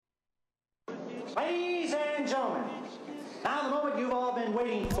Ladies and gentlemen, now the moment you've all been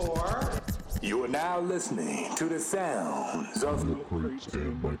waiting for. You are now listening to the sounds of the Crates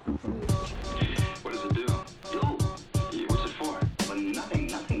and Microphones. What does it do? What's it for? Well,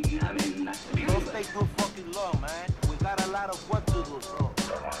 nothing. I mean, nothing. Don't stay too fucking low, man. We got a lot of work to do, so.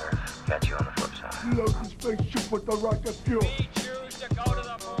 Catch you on the flip side. Load the spaceship with the rocket fuel. We choose to go to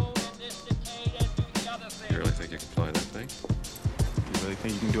the moon in this decade and do the other thing. You really think you can fly that thing? You really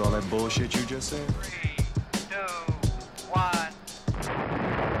think you can do all that bullshit you just said? 3, 2, 1.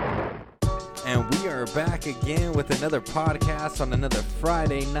 And we are back again with another podcast on another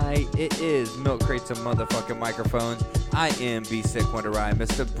Friday night. It is Milk Crates and Motherfucking Microphones. I am B Sick Wonder Rye,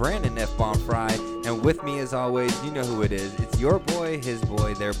 Mr. Brandon F. Bomb Fry. And with me as always, you know who it is. It's your boy, his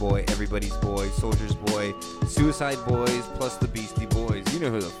boy, their boy, everybody's boy, Soldier's boy, Suicide Boys, plus the Beastie Boys. You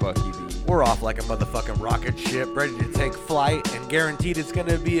know who the fuck you be. We're off like a motherfucking rocket ship, ready to take flight, and guaranteed it's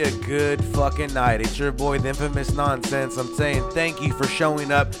gonna be a good fucking night. It's your boy, the infamous Nonsense. I'm saying thank you for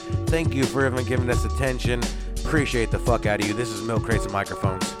showing up. Thank you for even giving us attention. Appreciate the fuck out of you. This is Milk Crates and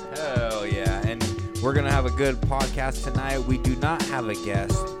Microphones. Hell yeah. And we're going to have a good podcast tonight. We do not have a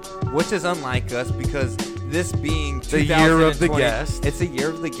guest, which is unlike us because this being the year of the guest. It's a year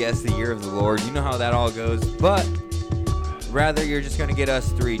of the guest, the year of the Lord. You know how that all goes. But rather, you're just going to get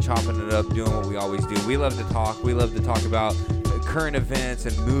us three chopping it up, doing what we always do. We love to talk. We love to talk about current events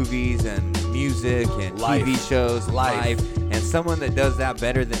and movies and music and Life. TV shows, life. And someone that does that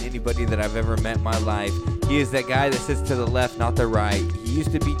better than anybody that I've ever met in my life. He is that guy that sits to the left, not the right. He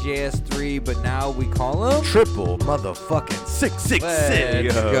used to be JS3, but now we call him Triple motherfucking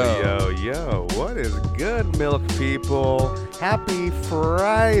 666. Let's go. Yo, what is good, milk people? Happy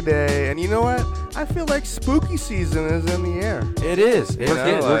Friday. And you know what? I feel like spooky season is in the air. It is.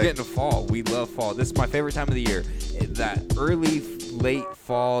 We're getting to fall. We love fall. This is my favorite time of the year. That early, late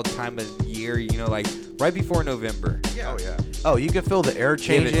fall time of year, you know, like right before November. Oh, yeah. Oh, you can feel the air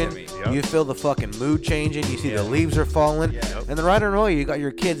Give it to changing. me. Yep. You feel the fucking mood changing. You see Yeah. the leaves are falling. Yep. And then right in a row, you got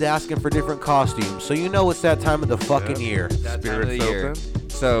your kids asking for different costumes. So you know it's that time of the fucking Yep. year. That time of the Spirits year. open.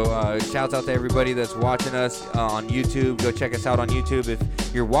 So shouts out to everybody that's watching us on YouTube. Go check us out on YouTube. If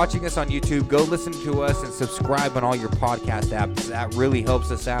you're watching us on YouTube, go listen to us and subscribe on all your podcast apps. That really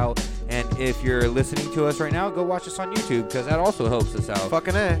helps us out. And if you're listening to us right now, go watch us on YouTube because that also helps us out.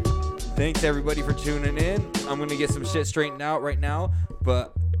 Fucking A. Thanks everybody for tuning in. I'm gonna get some shit straightened out right now,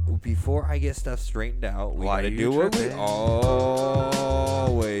 but before I get stuff straightened out, we Why gotta you do what we tripping?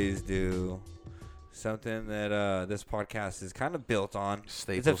 always do. Something that this podcast is kind of built on. It's a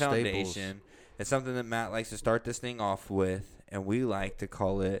Staples. foundation. It's something that Matt likes to start this thing off with, and we like to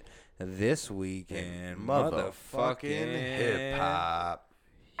call it This Week in Motherfucking hip hop.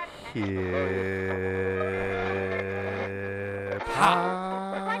 Hip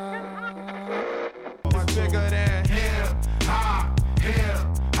It's bigger than hip hop, hip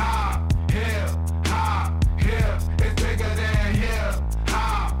hop, hip hop, hip. It's bigger than hip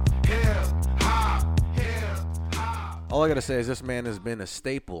hop, hip hop, hip hop. All I gotta say is this man has been a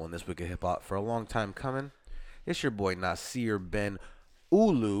staple in this week of hip hop for a long time coming. It's your boy Nasir Ben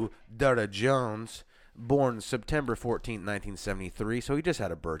Ulu Dara Jones, born September 14th, 1973. So he just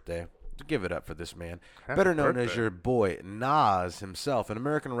had a birthday. Give it up for this man. Happy Better known as birthday. your boy Nas himself, an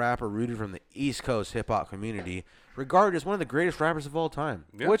American rapper rooted from the East Coast hip hop community, regarded as one of the greatest rappers of all time.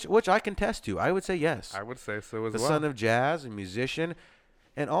 Yeah. Which I can test to. I would say yes. I would say so as The well. son of jazz and musician.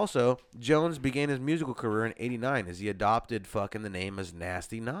 And also, Jones began his musical career in '89 as he adopted fucking the name as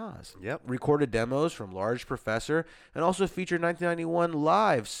Nasty Nas. Yep. Recorded demos from Large Professor and also featured 1991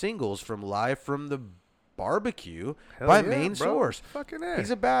 live singles from Live from the Barbecue Hell by yeah, Main bro. Source. Fucking A.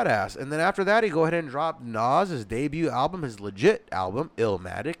 He's a badass. And then after that, he go ahead and drop Nas, his debut album, his legit album,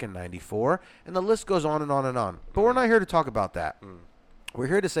 Illmatic in '94. And the list goes on and on and on. But we're not here to talk about that. We're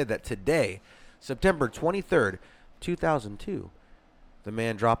here to say that today, September 23rd, 2002, the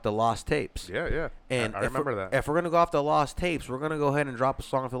man dropped the Lost Tapes. Yeah. And I if remember we're- that. If we're going to go off the Lost Tapes, we're going to go ahead and drop a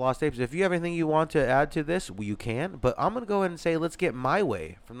song off the Lost Tapes. If you have anything you want to add to this, well, you can. But I'm going to go ahead and say, let's get My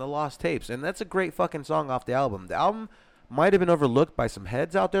Way from the Lost Tapes. And that's a great fucking song off the album. The album might have been overlooked by some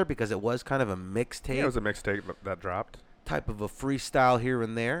heads out there because it was kind of a mixtape. Yeah, it was a mixtape that dropped. Type of a freestyle here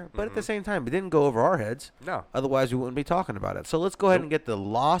and there. But at the same time, it didn't go over our heads. No. Otherwise, we wouldn't be talking about it. So let's go ahead and get the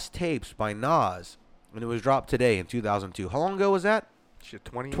Lost Tapes by Nas. And it was dropped today in 2002. How long ago was that? Shit,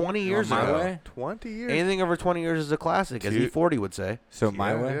 20 20 years My ago. Way? 20 years. Anything over 20 years is a classic, as Dude. E40 would say. So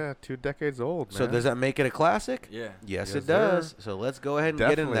My Way? Yeah, 2 decades old, man. So does that make it a classic? Yeah. Yes, Yes, it does. sir. So let's go ahead and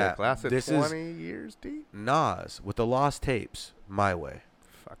Definitely get in that. a classic. This 20 is years deep? Nas with the Lost Tapes, My Way.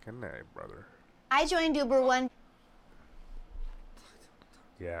 Fucking A, brother. I joined Uber one.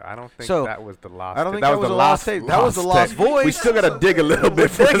 Yeah, I don't think So, that was the lost. I don't think that was the a lost tape. That was the lost voice. We still gotta dig a little bit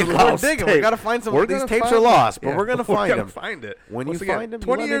for his We're lost digging. tape. We gotta find some. We're These gonna tapes find are lost, them. but we're gonna find We're them. gonna find it. When Once you again, find them, you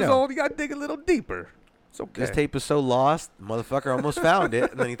 20 let me years know. old, you gotta dig a little deeper. It's okay. This tape is so lost, motherfucker almost found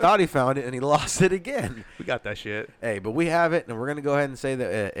it, and then he thought he found it, and he lost it again. We got that shit. Hey, but we have it, and we're gonna go ahead and say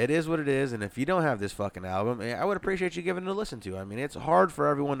that it is what it is. And if you don't have this fucking album, I would appreciate you giving it a listen to. I mean, it's hard for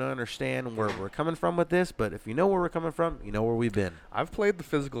everyone to understand where we're coming from with this, but if you know where we're coming from, you know where we've been. I've played the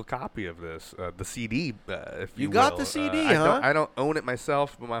physical copy of this, the CD. If you got will. the CD, I don't own it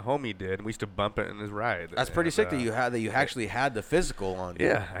myself, but my homie did, and we used to bump it in his ride. That's pretty sick that you actually had the physical on.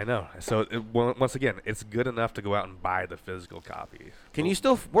 Yeah, I know. So once again, it's good enough to go out and buy the physical copy. Can you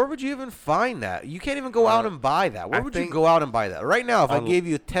still? Where would you even find that? You can't even go out and buy that. Where would you think go out and buy that? Right now, if I gave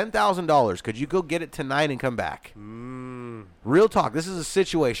you $10,000, could you go get it tonight and come back? Real talk. This is a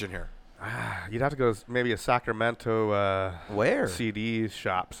situation here. You'd have to go maybe a Sacramento where CD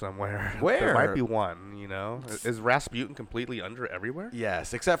shop somewhere. Where? There might be one. You know, is Rasputin completely under everywhere?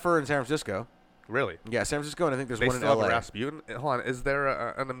 Yes, except for in San Francisco. Really? Yeah, San Francisco, and I think there's they one in still LA. have a Rasputin. Hold on, is there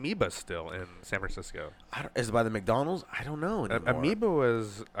an Amoeba still in San Francisco? Is it by the McDonald's? I don't know anymore. Amoeba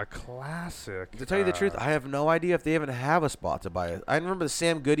was a classic. To tell you the truth, I have no idea if they even have a spot to buy it. I remember the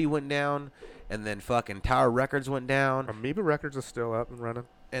Sam Goody went down, and then fucking Tower Records went down. Amoeba Records is still up and running.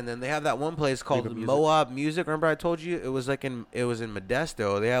 And then they have that one place called Music. Moab Music. Remember I told you it was in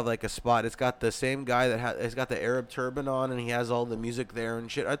Modesto. They have like a spot. It's got the same guy it's got the Arab turban on, and he has all the music there and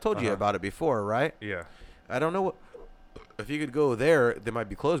shit. I told you about it before, right? Yeah. I don't know if you could go there. They might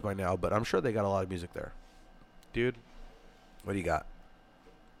be closed by now, but I'm sure they got a lot of music there. Dude, what do you got?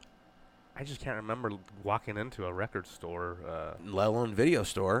 I just can't remember walking into a record store. Let alone video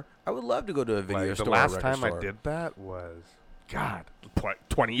store. I would love to go to a video store. The last or a time store. I did that was, God,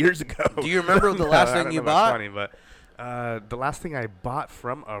 20 years ago. Do you remember the last thing you bought? 20, but the last thing I bought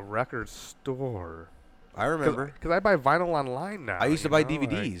from a record store. I remember. Because I buy vinyl online now. I used to buy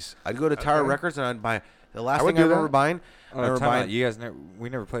DVDs. I'd go to Tower Records and I'd buy. The last thing I remember buying. You guys we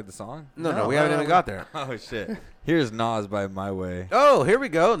never played the song? No, we haven't even got there. Oh, shit. Here's Nas by My Way. Oh, here we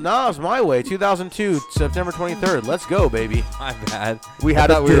go. Nas My Way, 2002, September 23rd. Let's go, baby. My bad. We had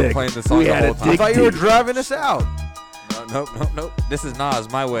we were playing the song the whole time. I thought you were driving us out. Nope. This is Nas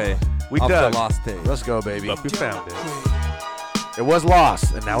My Way. We off dug. the Lost Tape. Let's go, baby. But we found it. It was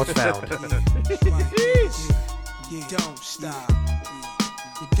lost, and now it's found. You don't stop.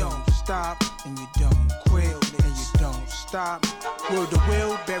 You don't stop, and you don't quit, and you don't stop. Word to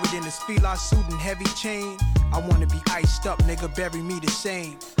will, buried in this fila suit and heavy chain. I wanna be iced up, nigga, bury me the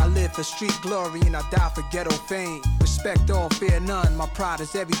same. I live for street glory and I die for ghetto fame. Respect all, fear none, my pride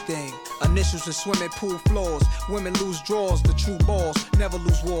is everything. Initials in swimming pool floors. Women lose drawers, the true balls. Never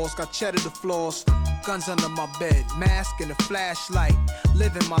lose walls, got cheddar to floors. Guns under my bed, mask and a flashlight.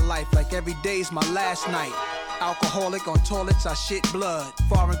 Living my life like every day's my last night. Alcoholic on toilets, I shit blood.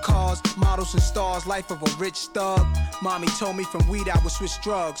 Foreign cars, models and stars, life of a rich thug. Mommy told me from weed I would switch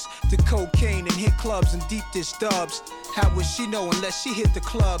drugs to cocaine and hit clubs and deep dish dubs. How would she know unless she hit the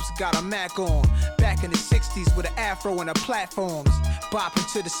clubs? Got a Mac on. Back in the 60s with an afro and her platforms.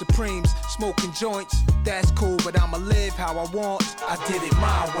 Bopping to the Supremes, smoking joints. That's cool, but I'ma live how I want. I did it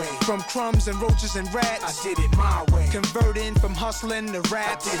my way. From crumbs and roaches and rats, I did it my way. Converting from hustling to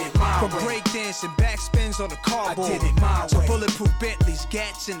rap, I did it my way. From breakdancing, backspins on the cardboard, I did it my way. To bulletproof Bentleys,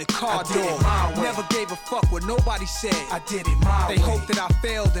 gats in the car door. Never gave a fuck what nobody said. I did it my way. They hoped that I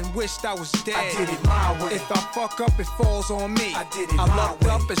failed and wished I was dead. I did it my way. If I fuck up, it falls on me. I did it my way. I lucked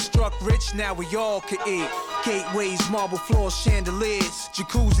up and struck rich, now we all could eat. Gateways, marble floors, chandeliers,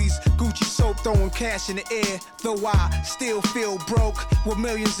 jacuzzis, Gucci soap, throwing cash in the air. Though I still feel broke, with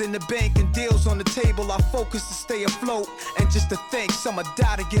millions in the bank and deals on the table, I focus to stay afloat. And just to think, some'll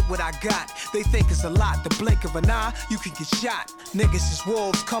die to get what I got. They think it's a lot, the blink of an eye, you can get shot. Niggas is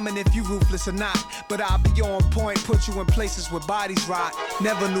wolves coming if you ruthless or not. But I'll be on point, put you in places where bodies rot.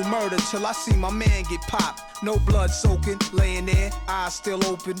 Never knew murder till I see my man get popped. No blood soaking, laying there, eyes still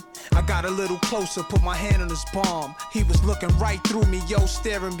open. I got a little closer, put my hand on his palm. He was looking right through me, yo,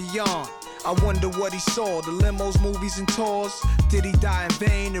 staring beyond. I wonder what he saw, the limos, movies, and tours. Did he die in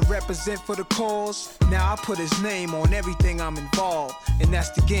vain to represent for the cause? Now I put his name on everything I'm involved. And that's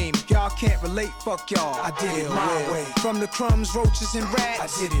the game, if y'all can't relate, fuck y'all. I did it my way. From the crumbs, roaches, and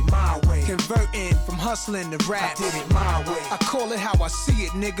rats, I did it my way. Converting from hustling to rap, I did it my way. I call it how I see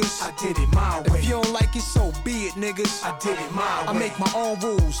it, niggas. I did it my way. If you don't like it, so be it, niggas. I did it my way. I make my own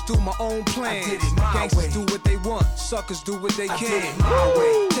rules, do my own plans. I did it my way. Gangsters do what they want, suckers do what they can. I did it my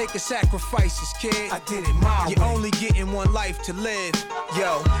way. Take a sacrifice sacrifices, kid. I did it my way. You're only getting one life to live.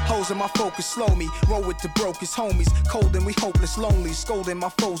 Yo, hoes in my focus, slow me. Roll with the brokest homies. Cold and we hopeless, lonely. Scolding my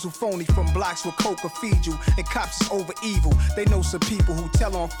foes who phony from blocks where coke will feed you. And cops is over evil. They know some people who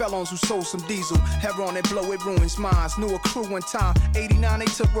tell on felons who sold some diesel. Heron and blow, it ruins minds. Knew a crew one time. 89, they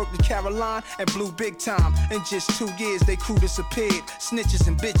took work to Caroline and blew big time. In just 2 years, they crew disappeared. Snitches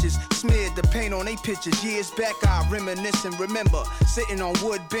and bitches smeared the paint on they pictures. Years back, I reminisce and remember. Sitting on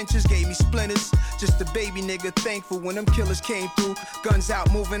wood benches, gave me splinters. Just a baby nigga, thankful when them killers came through. Guns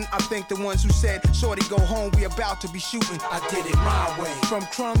out moving, I think the ones who said, shorty go home, we about to be shooting. I did it my way. From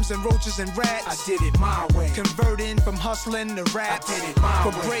crumbs and roaches and rats, I did it my way. Converting from hustling to rap, I did it my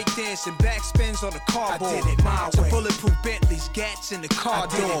way. From breakdancing, backspins on the cardboard, I did it my way. To bulletproof Bentleys, gats in the car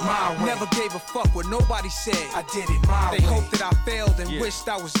door. Never gave a fuck what nobody said. I did it my way. They hoped that I failed and wished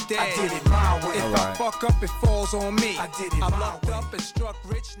I was dead. I did it my way. If I fuck up, it falls on me. I did it. I lucked up and struck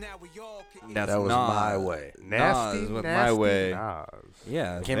rich. Now we all can. That was my way. Nasty, with nasty My Way. Nas.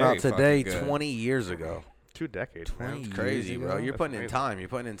 Yeah, it's Came very out today, fucking good. 20 years ago. 2 decades, man. 20 It's crazy, years bro. ago? You're That's putting in amazing. time. You're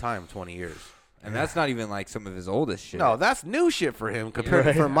putting in time 20 years. And that's not even like some of his oldest shit. No, that's new shit for him. Compared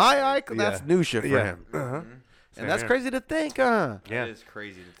to for my eye, that's new shit for Yeah. him. Uh-huh. And that's here. crazy to think, huh? Yeah. That is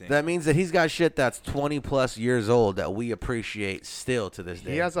crazy to think. That means that he's got shit that's 20 plus years old that we appreciate still to this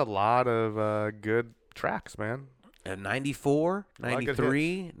day. He has a lot of good tracks, man. And 94, A lot of good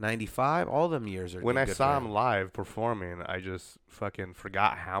 93, 95, all them years are When I good saw for him live performing, I just fucking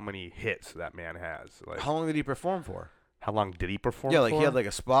forgot how many hits that man has. Like, How long did he perform for? how long did he perform? Yeah, like for? he had like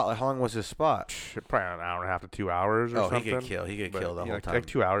a spot. Like, how long was his spot? Probably an hour and a half to 2 hours or Oh, something. he could kill. He could But, kill the yeah, whole like, time. Like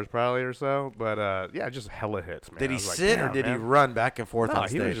 2 hours probably or so. But yeah, just hella hits, man. Did I he was like, sit or damn, did he man. run back and forth No, on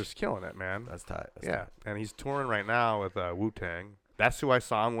he stage? was just killing it, man. That's tight. That's Yeah, tight. and he's touring right now with Wu-Tang. That's who I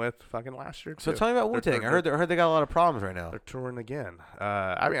saw him with fucking last year, So too. tell me about They're- Wu-Tang. I heard they got a lot of problems right now. They're touring again.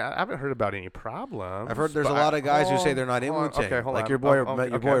 I mean, I haven't heard about any problems. I've heard there's a but lot of guys who say hold they're not in on, Wu-Tang. Okay, hold like on. your boy, Okay,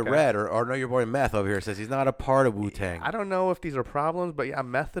 your boy okay. Red, or no, your boy Meth over here says he's not a part of Wu-Tang. I don't know if these are problems, but yeah,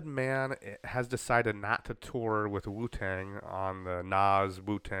 Method Man has decided not to tour with Wu-Tang on the Nas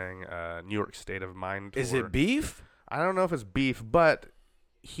Wu-Tang New York State of Mind tour. Is it beef? I don't know if it's beef, but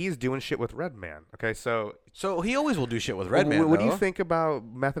he's doing shit with Redman. Okay, so he always will do shit with Redman. What do you though. think about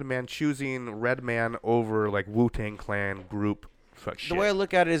Method Man choosing Redman over like Wu-Tang Clan group? Shit? The way I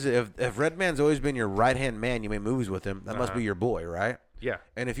look at it is, if Redman's always been your right hand man, you made movies with him. That must Uh-huh. be your boy, right? Yeah.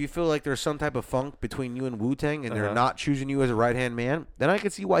 And if you feel like there's some type of funk between you and Wu-Tang, and they're Uh-huh. not choosing you as a right hand man, then I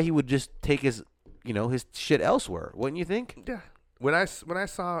could see why he would just take his, his shit elsewhere. Wouldn't you think? Yeah. When I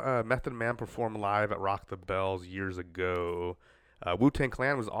saw Method Man perform live at Rock the Bells years ago, Wu-Tang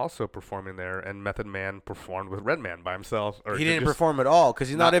Clan was also performing there, and Method Man performed with Redman by himself. Or He didn't just- perform at all because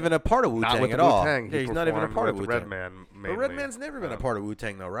he's not even a part of not Wu-Tang with at the all. Wu-Tang. Yeah, He he's not even a performed part of with Wu-Tang. Redman. But Mainly. Redman's never been a part of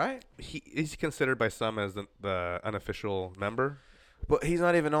Wu-Tang, though, right? He's considered by some as the unofficial member. But he's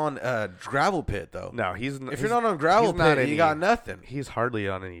not even on Gravel Pit, though. No, he's. If you're not on Gravel Pit, you got nothing. He's hardly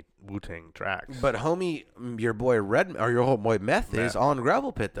on any Wu-Tang tracks. But homie, your boy your whole boy Meth is on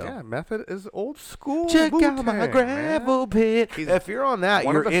Gravel Pit, though. Yeah, Method is old school. Check Wu-Tang, out my Gravel man. Pit. He's If you're on that,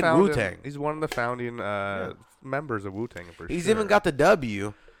 one of you're the in founding- Wu-Tang. He's one of the founding members of Wu-Tang for He's sure. even got the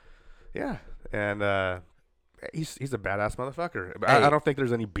W. Yeah, and he's a badass motherfucker. Hey. I don't think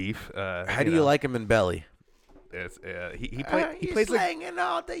there's any beef. How do you like him in Belly? It's he plays like slanging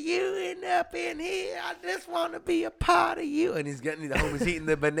all the you and up in here. I just want to be a part of you. And he's getting the homies eating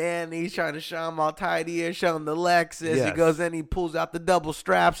the banana. He's trying to show him all tidy here, show him the Lexus. He Yes. goes in, he pulls out the double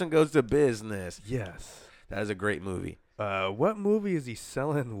straps and goes to business. yes. That is a great movie. What movie is he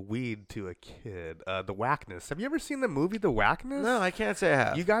selling weed to a kid? The Whackness. Have you ever seen the movie The Whackness? No, I can't say I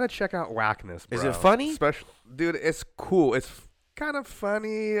have. You gotta check out Whackness, bro. Is it funny? Dude, it's cool. It's kind of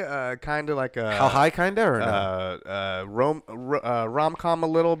funny, kind of like a How high, kinda, or no? rom-com a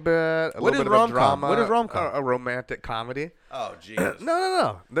little bit. What is little bit of a rom-com? drama, What is rom-com? A romantic comedy. Oh, jeez.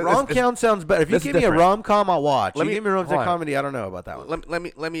 No. Rom-com sounds better. If you this is give me a different. rom-com, I'll watch. Let You me- give me a romantic hold on. comedy, I don't know about that one. Let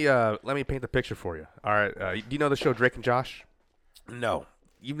me paint the picture for you. All right. Do you know the show Drake and Josh? No.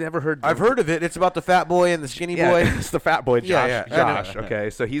 You've never heard? I've heard of it. It's about the fat boy and the skinny Yeah, boy. it's the fat boy Josh. Yeah, yeah, I know. Josh. Okay,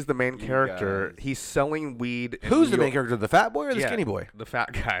 so he's the main character. He's selling weed. in Who's New the main York. character? The fat boy or the Yeah, skinny boy? The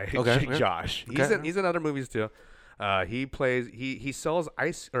fat guy. Okay, yeah. Josh. Okay. He's in other movies too. He sells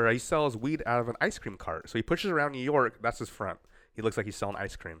he sells weed out of an ice cream cart. So he pushes around New York. That's his front. He looks like he's selling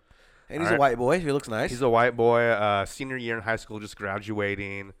ice cream. And he's a white boy. He looks nice. He's a white boy. Senior year in high school, just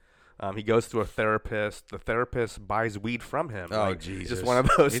graduating. He goes to a therapist. The therapist buys weed from him. Oh, like, Jesus. Just one of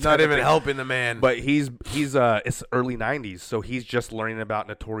those. He's not type of even things. helping the man. But it's early 90s, so he's just learning about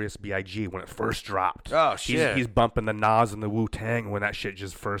Notorious B.I.G. when it first dropped. Oh, shit. He's bumping the Nas and the Wu-Tang when that shit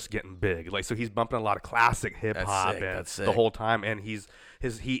just first getting big. Like, so he's bumping a lot of classic hip-hop sick, that's the sick. whole time, and he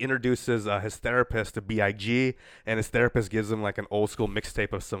introduces his therapist to B.I.G., and his therapist gives him like an old school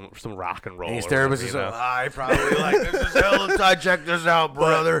mixtape of some rock and roll. And his or therapist is something, so you know? high, probably like, this is hell inside, check this out,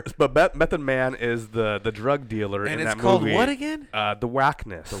 brother. But Method Man is the drug dealer And in it's that called movie. what again? The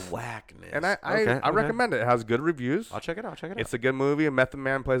Whackness. The Whackness. And I recommend it. It has good reviews. I'll check it out. It's a good movie. A Method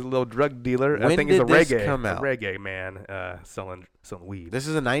Man plays a little drug dealer. I When think he's a did this reggae, come out? a reggae man selling weed. This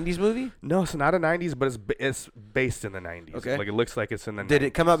is a 90s movie? No, it's not a 90s, but it's based in the 90s. Okay. Like, it looks like it's in the 90s. Did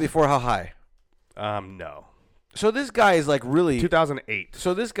it come out before How High? No. So this guy is like really 2008.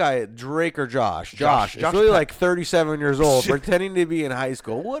 So this guy, Drake or Josh is Josh really Peck. like 37 years old, pretending to be in high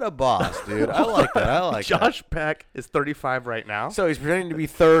school. What a boss, dude! I like that. I like Josh Peck is 35 right now. that. So he's pretending to be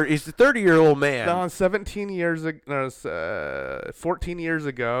 30. He's a 30-year-old man. No, 17 years ago, 14 years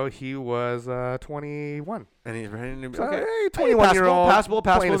ago, he was 21. And he's pretending to be So, okay. hey, 21-year-old passable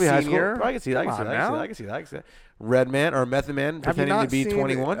playing a to be high school. senior. I can see that. Come on I can see that. Redman or Method Man Have you pretending not to be seen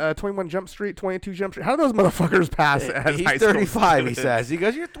 21. 21 Jump Street, 22 Jump Street? How do those motherfuckers pass as He's high school 35. He students? says. He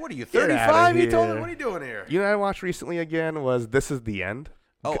goes, "What are you? Get outta 35?" He told him, here. "What are you doing here?" You know what I watched recently again was This Is the End.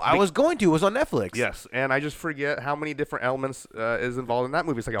 Oh, I was going to. It was on Netflix. Yes, and I just forget how many different elements is involved in that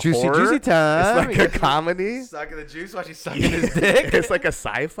movie. It's like a Juicy, horror. juicy time. It's like a comedy. Sucking the juice while she's sucking his dick. It's like a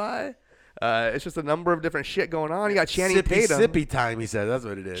sci-fi. It's just a number of different shit going on. You got Channing Sippy, Tatum. sippy time, he said. That's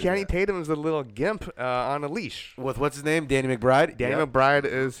what it is. Channing Tatum is a little gimp on a leash. With what's his name? Danny McBride? Danny Yep. McBride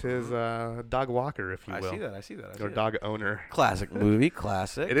is his dog walker, if you will. I see that. Or dog owner. Classic movie.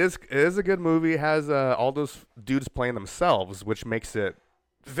 Classic. It is a good movie. It has all those dudes playing themselves, which makes it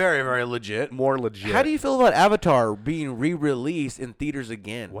very, very legit. More legit. How do you feel about Avatar being re-released in theaters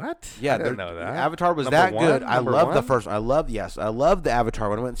again? What? Yeah, I didn't know that. Avatar was Number that one? good. I Number love the one? first. I love the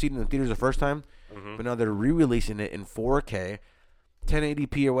Avatar when I went and seen it in the theaters the first time. But now they're re-releasing it in 4K,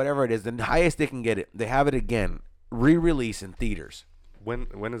 1080p or whatever it is, the highest they can get it. They have it again, re-release in theaters. When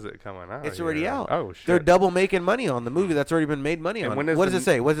is it coming out? It's already here? out. Oh shit! They're double making money on the movie that's already been made money And on. when is What does the- it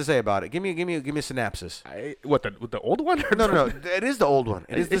say? What does it say about it? Give me a synopsis. What the old one? No. It is the old one.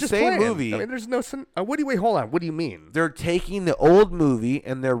 It is the It's just same playing. movie. I mean, there's no. Wait, hold on. What do you mean? They're taking the old movie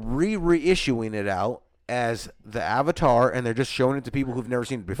and they're reissuing it out as the Avatar, and they're just showing it to people who've never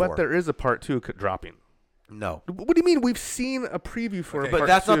seen it before. But there is a part 2 dropping. No. What do you mean? We've seen a preview for a But part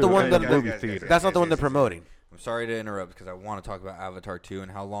that's not the 2 one in that the they're- movie theater. that's not the one they're promoting. I'm sorry to interrupt because I want to talk about Avatar 2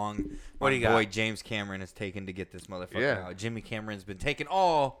 and how long What do my you boy got? James Cameron has taken to get this motherfucker Yeah. out. Jimmy Cameron's been taking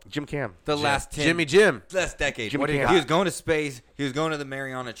Jim Cam. the last 10 Jim. last decade. Jimmy Cam. He was going to space. He was going to the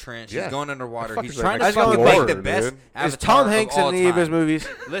Mariana Trench. Yeah. He's going underwater. That He's fucker's trying like to a fucking explorer, make the best dude. Avatar Is Tom Hanks of in all any of his time. movies?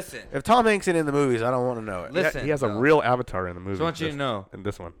 Listen, If Tom Hanks in the movies, I don't want to know it. Listen, He has a no. real avatar in the movie. So I want you to know. In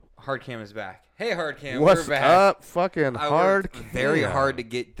this one. Hard Cam is back. Hey, Hard Cam, What's we're back. up, fucking I Hard worked very Cam? hard to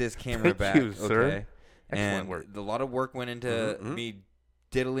get this camera Thank back. you, sir. Okay? Excellent And work. a lot of work went into me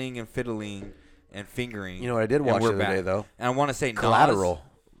diddling and fiddling and fingering. You know what I did and watch we're the other back. day, though? And I want to say Collateral.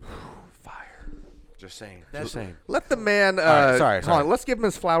 Fire. Just saying. Just saying. Let the man. right, sorry. Hold on, let's give him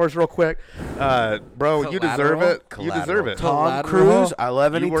his flowers real quick. Bro, you deserve it. You deserve it. Tom Collateral. Cruise. I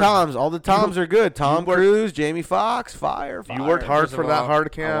love any You worked- Toms. All the Toms are good. Tom worked- Cruise, Jamie Foxx, fire. You worked hard First for of that all, Hard I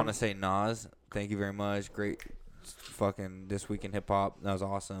Cam. want to say Nas. Thank you very much. Great fucking This Week in Hip Hop. That was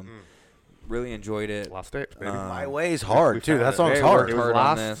awesome. Really enjoyed it. Lost Tapes, baby. My Way's hard, we too. found That it. song's They hard. worked It was hard lost.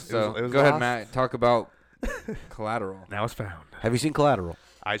 on this. So It was go ahead, lost. Matt. Talk about Collateral. Now it's found. Have you seen Collateral?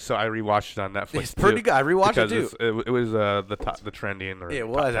 I rewatched it on Netflix. It's pretty too, good. I rewatched it, because too. It was the trending. Or It top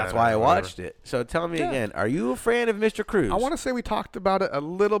was. That's 10 why I or whatever. watched it. So tell me Yeah. again, are you a fan of Mr. Cruise? I want to say we talked about it a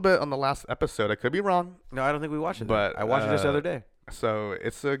little bit on the last episode. I could be wrong, No, I don't think we watched it. but I watched it just the other day. So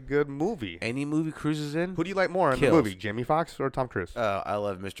it's a good movie. Any movie Cruise is in? Who do you like more in the Kills. movie, Jamie Foxx or Tom Cruise? I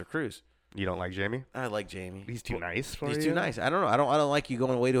love Mr. Cruise. You don't like Jamie? I like Jamie. He's too nice for He's you. too nice. I don't know. I don't like you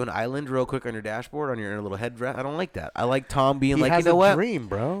going away to an island real quick on your dashboard on your little headrest. I don't like that. I like Tom being He like, has you know a what? dream,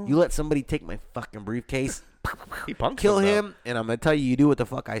 bro. You let somebody take my fucking briefcase, He punks kill though. him, and I'm gonna tell you, you do what the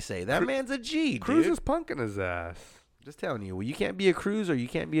fuck I say. That man's a G, Cruise dude. is punking his ass. Just telling you. Well, you can't be a Cruise or you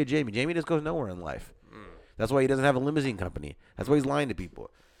can't be a Jamie. Jamie just goes nowhere in life. That's why he doesn't have a limousine company. That's why he's lying to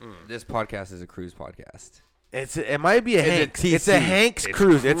people. This podcast is a cruise podcast. It might be a It's a Hanks. TC. It's a Hanks It's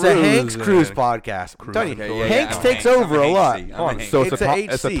Cruise. It's a Hanks cruising. Cruise podcast. I'm telling you, Okay, yeah, Hanks I'm takes Hanks. I'm over a a lot. HC. I'm Hold a on, Hanks. so It's it's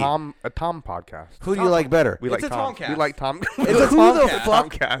a a HC. Tom podcast. Who do you like better? We It's like a Tom. Tomcast. We like Tom. It's a who the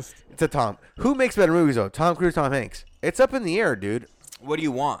fuck? Tomcast. It's a Tom. Who makes better movies though? Tom Cruise, Tom Hanks. It's up in the air, dude. What do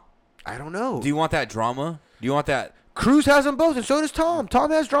you want? I don't know. Do you want that drama? Do you want that? Cruise has them both, and so does Tom. Tom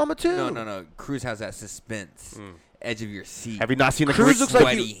has drama too. No. Cruise has that suspense, edge of your seat. Have you not seen the Cruise looks like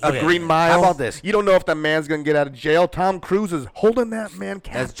sweaty a head. Green Mile? How about this? You don't know if that man's gonna get out of jail. Tom Cruise is holding that man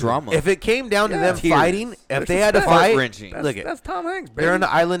captive. That's drama. If it came down to them Tears. fighting, if There's they had to suspense. fight, Heart-wrenching. look at That's Tom Hanks. Baby. they're on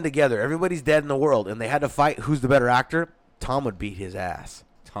the island together. Everybody's dead in the world, and they had to fight. Who's the better actor? Tom would beat his ass.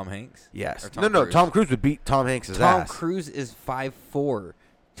 Tom Hanks? Yes. Or Tom No. Cruise? Tom Cruise would beat Tom Hanks' Tom ass. Cruise is 5'4".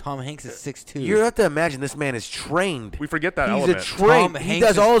 Tom Hanks is 6'2". You have to imagine this man is trained. We forget that He's element. a trained. Tom He Hanks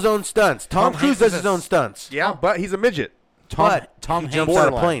does is- all his own stunts. Tom Cruise Hanks does is his a- own stunts. Yeah, but he's a midget. Tom He Hanks jumps out of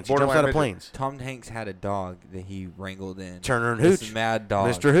borderline- planes. He jumps borderline out of midget. planes. Tom Hanks had a dog that he wrangled in. Turner and This Hooch. mad dog.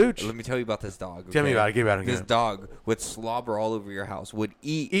 Mr. Hooch. Let me tell you about this dog. Tell me okay? about it. Give me about it. This dog would slobber all over your house. Would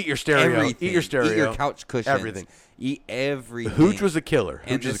eat Eat your stereo. everything, Eat your stereo. Eat your couch cushions. Everything. Eat everything. Hooch was a killer.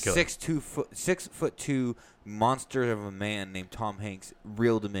 And Hooch was this a killer. 6'2" monster of a man named Tom Hanks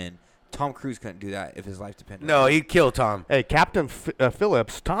reeled him in. Tom Cruise couldn't do that if his life depended. No, on it. he'd kill Tom. Hey, Captain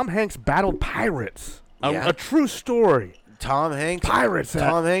Phillips. Tom Hanks battled pirates. Yeah. A true story. Tom Hanks. Pirates.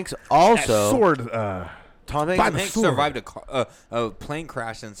 Tom Hanks also. sword. Tom Hanks. by Tom the Hanks sword. survived a plane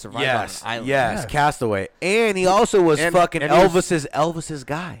crash and survived Yes. on an island. Yes. Castaway. And he also was And- fucking and he was- Elvis's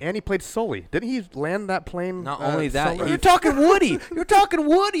guy. And he played Sully. Didn't he land that plane? Not only that, Sully? You're talking Woody. You're talking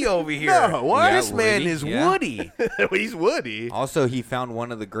Woody over here. No, what? Yeah, This man Woody, is yeah. Woody. He's Woody. Also, he found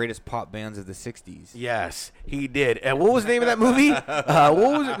one of the greatest pop bands of the 60s. Yes, he did. And what was the name of that movie? What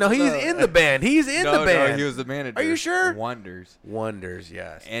was it? No, he's in the band. He's in the band. No, he was the manager. Are you sure? Wonders. Wonders,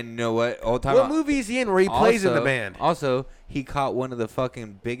 yes. And you know what? Old time. What movie is he in where he plays in the band? Also, he caught one of the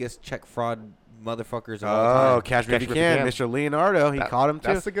fucking biggest check fraud motherfuckers of all time. Oh, Catch Me If Catch You Me If You Can. Can. Mr. Leonardo. He caught him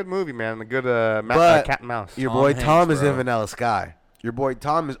too. That's a good movie, man. A good But cat and mouse. Your Tom boy Hanks, Tom is bro. in Vanilla Sky. Your boy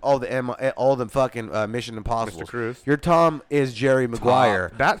Tom is all the fucking Mission Impossible. Mr. Cruise. Your Tom is Jerry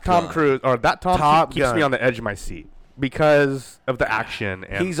Maguire. That Tom Gun. Cruise or that Tom Top keeps Gun. me on the edge of my seat because of the action.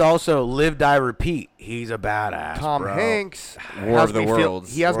 And He's also Live, Die, Repeat. He's a badass. Tom bro. Hanks. War has of the me feel-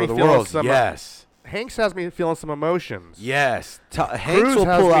 Worlds. He has War me of the feeling Worlds, some. yes. Hanks has me feeling some emotions. Yes. Hanks Cruise will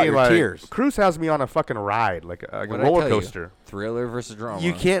has pull out me your like, tears. Cruise has me on a fucking ride, like a What'd I roller tell you? coaster. Thriller versus drama.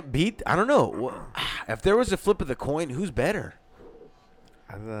 You can't beat. I don't know. If there was a flip of the coin, who's better?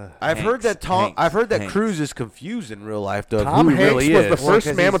 I've heard that Hanks. Cruise is confused in real life, though. of Tom who he Hanks really was is. the first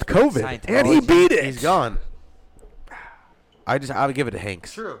 'cause man he's with COVID, Scientology. and he beat it. He's gone. I would give it to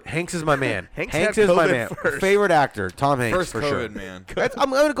Hanks. True. Hanks is my man. Hanks Hanks had is my COVID man. first. Favorite actor, Tom Hanks First for COVID, sure. man. I'm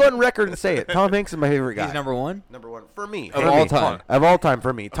going to go ahead and record and say it. Tom Hanks is my favorite guy. He's number one? Number one for me. Of For all me. time. Of all time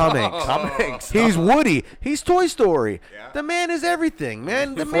for me. Tom Hanks. Tom Hanks. He's Woody. He's Toy Story. The man is everything,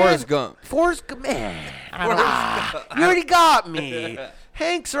 man. The Forrest man. Gump. Forrest Gump. Man. You already got me.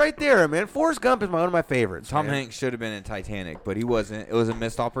 Hanks right there, man. Forrest Gump is one of my favorites. Tom man. Hanks should have been in Titanic, but he wasn't. It was a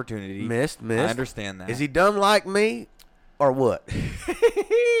missed opportunity. Missed. I understand that. Is he dumb like me or what?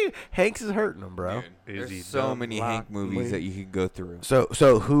 Hanks is hurting him, bro. There's he so dumb many like Hank movies me? that you could go through. So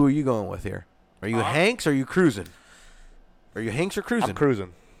who are you going with here? Are you Hanks or are you cruising? Are you Hanks or cruising? I'm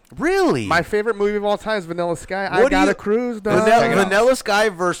cruising. Really? My favorite movie of all time is Vanilla Sky. I What do gotta you- cruise, dog. Vanilla Sky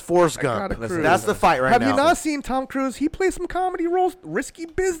versus Forrest I Gump. gotta cruise. That's the fight right Have now. you not seen Tom Cruise? He plays some comedy roles. Risky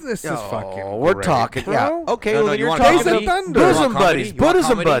Business is fucking. We're great, talking. bro. Yeah. Okay. No, well, no, then you you're want talking comedy? Thunder. You bosom want comedy? buddies. You want Bosom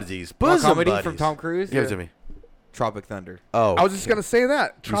comedy? buddies. You want Bosom comedy buddies. from Tom Cruise? Give it to me. Tropic Thunder. Oh, I was just gonna say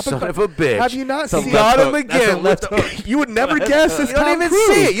that. Tropic son Thunder. of a bitch. Have you not You seen? got him That's again. a Let's left You would never guess it's You don't Tom even Cruise.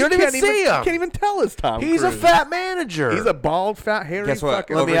 see it. You don't even can't see him. Can't even tell it's Tom He's Cruise. a fat manager. He's a bald, fat, hairy. Guess what?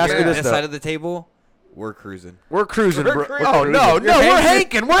 Fucking Let me Over ask you here, this, this though. side of the table, we're cruising. We're cruising, bro. cruising. Oh no, You're no, we're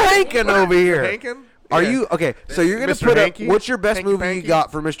hanking. hanking. We're hanking over here. Hankin'? Are Yeah. you okay? So you're gonna Mr. put up. Hanky? What's your best Hanky movie you Panky?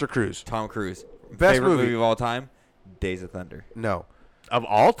 got for Mr. Cruise? Tom Cruise. Best Favorite movie. movie of all time? Days of Thunder. No. of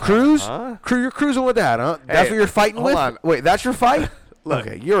all time? Cruise? Huh? You're cruising with that, huh? That's Hey, what you're fighting hold with? on. Wait, that's your fight? Look.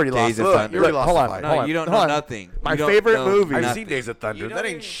 Okay, you already lost. Days of Look, Thunder. you already Look, lost hold the on, fight. No, hold you don't hold know on. nothing. My You don't favorite know movie. I've nothing. seen Days of Thunder. You That don't ain't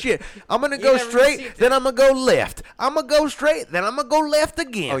even- shit. I'm gonna You go never even straight, seen it. then I'm gonna go left. I'm gonna go straight, then I'm gonna go left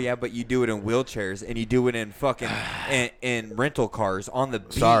again. Oh yeah, but you do it in wheelchairs and you do it in fucking in rental cars on the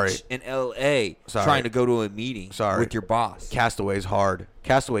beach Sorry. in L.A. Sorry. trying to go to a meeting Sorry. with your boss. Castaway's hard.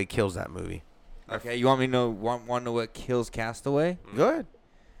 Castaway kills that movie. Okay, you want me to know? Want to know what kills Castaway? Go ahead.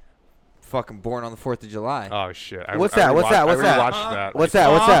 fucking Born on the 4th of July. Oh shit! What's that? What's that? What's that? rewatched that. What's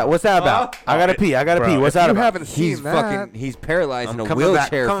that? What's that? What's that about? I gotta pee. I gotta Bro, pee. What's if that you about? haven't He's seen that, fucking. He's paralyzed I'm in a coming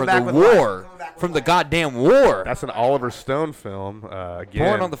back- wheelchair coming from back the with war, from the goddamn war. That's an Oliver Stone film. Again,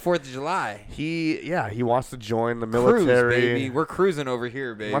 Born on the 4th of July. He wants to join the Cruise, military. baby. We're cruising over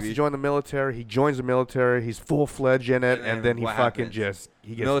here, He wants to baby. join the military. He joins the military. He's full fledged in it, and then he what fucking happens? just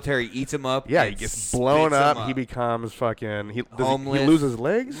he gets Military eats him up. yeah, and he gets spits blown him up. He becomes fucking he Homeless. loses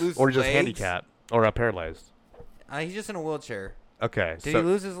legs Loses or just legs. handicapped or paralyzed. He's just in a wheelchair. Okay, Did so he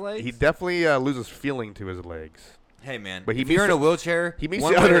lose his legs? He definitely loses feeling to his legs. Hey man, But he if you're meets in a the- wheelchair, He meets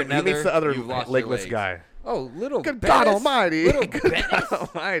one the way or other. another, He meets the other you've lost your legless legs. guy. Oh, little Good Bettis. God Almighty! Little Good Bettis. God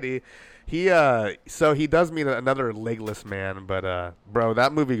Almighty! He so he does meet another legless man, but bro,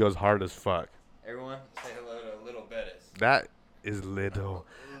 that movie goes hard as fuck. Everyone, say hello to Little Bettis. That is little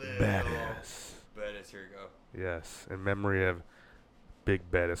Bettis. Bettis, here we go. Yes, in memory of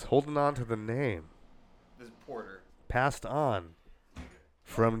Big Bettis, holding on to the name This is Porter. passed on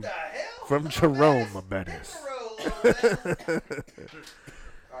from Jerome Bettis.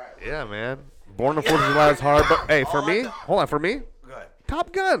 Yeah, man. Born on 4th of July is hard, but hey, for me, for me,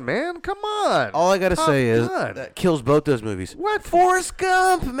 Top Gun, man, come on. All I gotta Top say is Gun. that kills both those movies. What? Forrest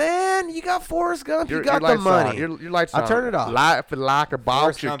Gump, man. You got Forrest Gump. You got the lights money. on. Your lights I'll on. turn it off. Life is like a box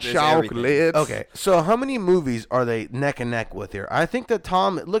Forrest of Gump is chocolates. Okay, so how many movies are they neck and neck with here? I think that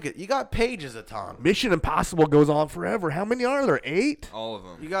Tom. Look at you got pages of Tom. Mission Impossible goes on forever. How many are there? 8? All of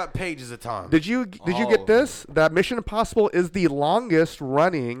them. You got pages of Tom. Did you All get of this? That Mission Impossible is the longest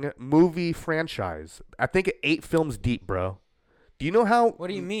running movie franchise. I think 8 films deep, bro. Do you know how? What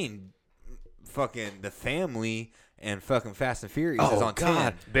do you mean? Fucking The Family and fucking Fast and Furious is on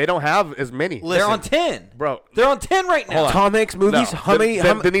 10. They don't have as many. They're on 10. Bro. They're on 10 right now. Hold on. Tom Hanks movies? No, How many?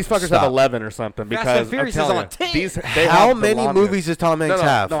 Then these fuckers Stop. have 11 or something. Fast Because and Furious I'm is telling on you, 10. they How have the many longest. movies does Tom Hanks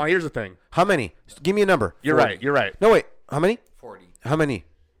have? No, here's the thing. How many? Give me a number. You're 40. right. You're right. No, wait. How many? 40. How many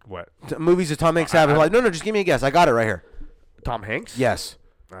What? movies does Tom Hanks have? Like, no, just give me a guess. I got it right here. Tom Hanks? Yes.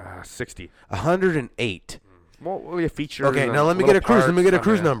 60. 108. Well, features. Okay, and now let me get a little cruise. Let me get a parts.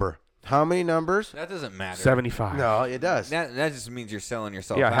 cruise I mean, number. How many numbers? That doesn't matter. 75. No, it does. That just means you're selling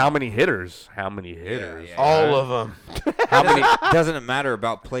yourself Yeah, out. how many hitters? How many hitters? yeah. All of them. How many? Doesn't matter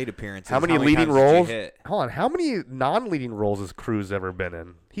about plate appearances. How many leading times did you roles? hit? Hold on. How many non-leading roles has Cruz ever been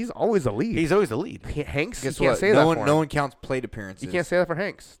in? He's always a lead. He's always the lead. Hanks. Guess you can't what? say no that one, for no him. one counts plate appearances. You can't say that for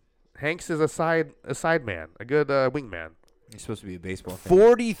Hanks. Hanks is a side man, a good wingman. You're supposed to be a baseball fan.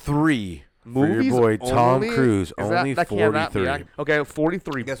 43 for your Movies boy Tom only? Cruise. Is that- Only that cannot be 43. ac- Okay,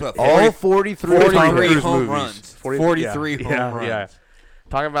 43. Guess what? All 43 43 Tom 43 Cruise home movies. runs. 40 43 yeah, home yeah, runs. Yeah.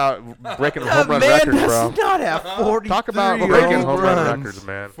 Talking about breaking The home run man records, does bro. not have 43 Talk about breaking home run runs. records,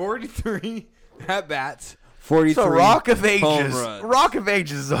 man. 43 at bats. 43 So Rock of home Ages. runs. Rock of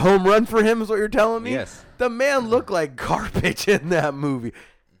Ages is a home run for him, is what you're telling me? Yes. The man looked like garbage in that movie.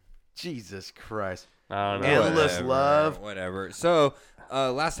 Jesus Christ. I don't know. Endless love. Whatever. So,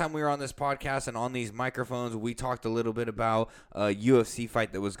 last time we were on this podcast and on these microphones, we talked a little bit about a UFC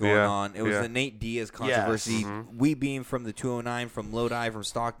fight that was going Yeah, on. It was yeah. the Nate Diaz controversy. We being from the 209, from Lodi, from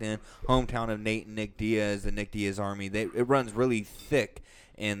Stockton, hometown of Nate and Nick Diaz, the Nick Diaz Army. It runs really thick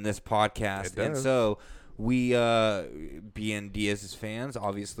in this podcast. It does. And so we, being Diaz's fans,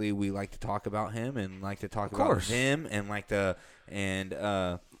 obviously we like to talk about him and like to talk about course. him and like to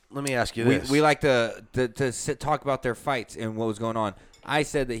Let me ask you we, this. we like to talk about their fights and what was going on. I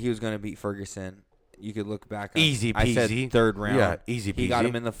said that he was going to beat Ferguson. You could look back. Easy I said peasy. third round. Yeah, easy He got peasy.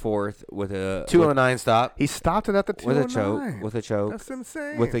 him in the fourth with a 209 stop. He stopped it at the with 209. a choke. That's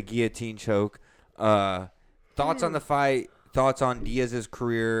insane. With a guillotine choke. Thoughts on the fight? Thoughts on Diaz's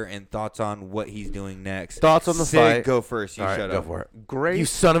career and thoughts on what he's doing next. Thoughts on the Sid, fight? Go first. You All right, shut go up. for it. Great. You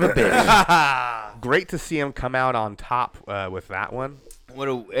son of a bitch. Great to see him come out on top with that one. What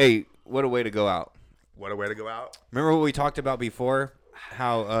a way to go out. What a way to go out. Remember what we talked about before?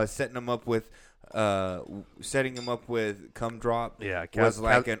 How setting him up with cum drop Yeah, was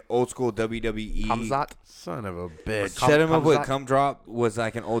like an old school WWE. Hamzat. Son of a bitch. Set him up with Hamzat. cum drop was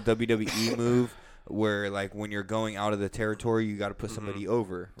like an old WWE move where like when you're going out of the territory you got to put somebody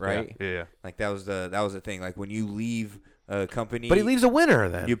over, right? Yeah. Like that was the thing. Like when you leave a company, But he leaves a winner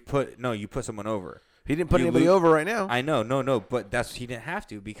then. You put someone over. He didn't put you anybody lose- over right now. I know, no, but he didn't have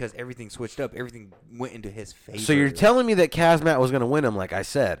to because everything switched up. Everything went into his favor. So you're telling me that Kazmat was going to win him, like I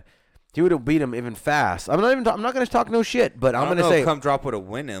said. He would have beat him even fast. I'm not going to talk no shit, but I'm going to say cum drop would have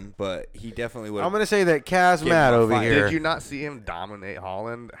win him, but he definitely would. I'm going to say that Kazmat Give him a over fight. here. Did you not see him dominate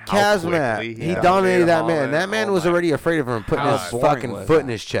Holland? How Kazmat, quickly he dominated that man. Holland? That man Oh was my already afraid of him putting How his boring fucking was foot it? in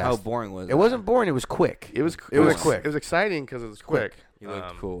his chest. How boring was it? It wasn't boring. It was quick. It was quick. It was exciting because it was quick. He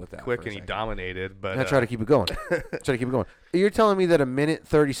looked cool with that. Quick, and he dominated. But I try to keep it going. You're telling me that a minute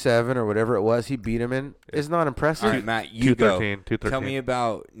 37 or whatever it was he beat him in is not impressive? All right, Matt, you go. 213. Tell me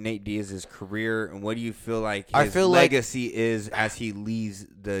about Nate Diaz's career and what do you feel like his legacy is as he leaves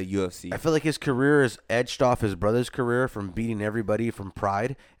the UFC? I feel like his career is edged off his brother's career from beating everybody from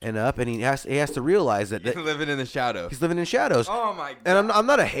Pride and up, and he has to realize that He's living in the shadow. He's living in shadows. Oh my god! And I'm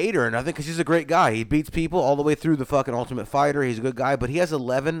not a hater or nothing because he's a great guy. He beats people all the way through the fucking Ultimate Fighter. He's a good guy, but he has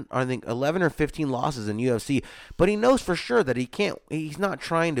 11 or 15 losses in UFC. But he knows for sure that he can't. He's not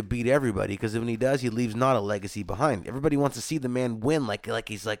trying to beat everybody because when he does, he leaves not a legacy behind. Everybody wants to see the man win like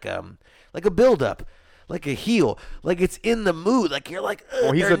he's like a build up. Like a heel, like it's in the mood. Like you're like,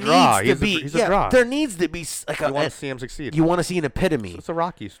 well, he's a draw. He's a draw. There needs to be like you want to see him succeed. You want to see an epitome. It's a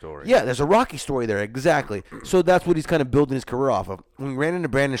Rocky story. Yeah, there's a Rocky story there, exactly. So that's what he's kind of building his career off of. When he ran into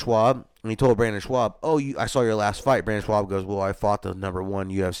Brandon Schwab, and he told Brandon Schwab, I saw your last fight. Brandon Schwab goes, well, I fought the number 1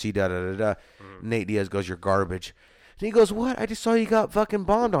 UFC, da-da-da-da. Nate Diaz goes, you're garbage. And he goes, what? I just saw you got fucking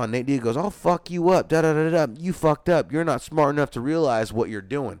bombed on. Nate Diaz goes, I'll fuck you up, da-da-da-da. You fucked up. You're not smart enough to realize what you're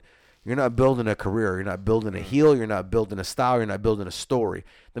doing. You're not building a career. You're not building a heel. You're not building a style. You're not building a story.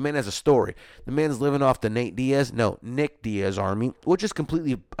 The man has a story. The man's living off the Nick Diaz army, which is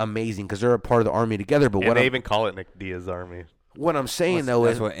completely amazing because they're a part of the army together. But they even call it Nick Diaz army. What I'm saying is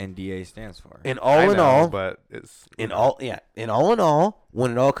that's what NDA stands for. In all, but it's in all in all,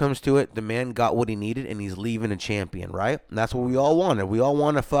 when it all comes to it, the man got what he needed, and he's leaving a champion, right? And that's what we all wanted. We all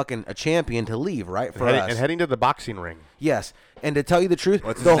want a champion to leave, right? For us. And heading to the boxing ring. Yes, and to tell you the truth,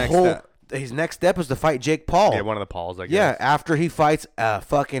 what's his next step? Is to fight Jake Paul. Yeah, one of the Pauls, I guess. Yeah, after he fights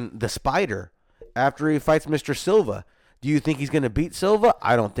fucking the Spider, after he fights Mr. Silva. Do you think he's going to beat Silva?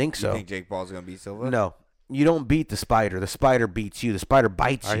 I don't think so. You think Jake Paul's going to beat Silva? No. You don't beat the Spider. The Spider beats you. The Spider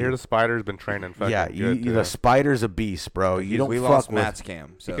bites you. I hear the Spider's been training fucking good, the Spider's a beast, bro. You don't we fuck lost with Matt's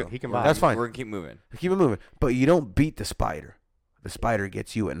cam, so he can that's fine. We're going to keep moving. Keep it moving. But you don't beat the Spider. The Spider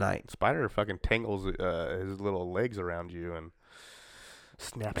gets you at night. Spider fucking tangles his little legs around you and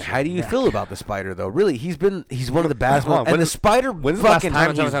snaps. How do you feel about the Spider, though? Really, he's one of the baddest ones. And the Spider when's the last fucking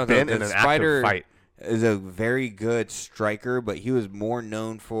time he's been in an active fight? Is a very good striker, but he was more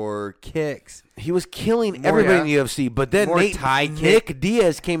known for kicks. He was killing everybody in the UFC, but then Nick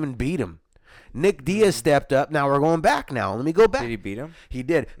Diaz came and beat him. Nick Diaz stepped up. Now we're going back now. Let me go back. Did he beat him? He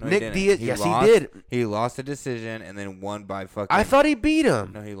did. No, Nick Diaz, he did. He lost a decision and then won by fucking. I thought he beat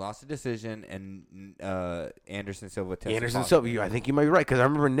him. No, he lost a decision and Anderson Silva tested Anderson positive. Silva, I think you might be right because I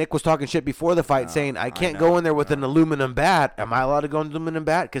remember Nick was talking shit before the fight saying, I can't go in there with an aluminum bat. Am I allowed to go in an aluminum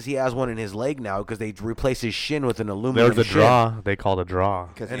bat? Because he has one in his leg now because they replaced his shin with an aluminum There's a draw. They called a draw.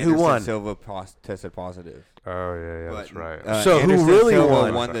 And who won? Silva tested positive. Oh, yeah, that's right. So Anderson who really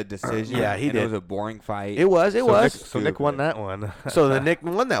Silva won? the decision. Yeah, he and did. It was a boring fight. It was. So Nick won that one. So then Nick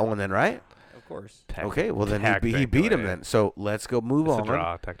won that one then, right? Of course. Okay, well then he beat him then. So let's go move on. It's a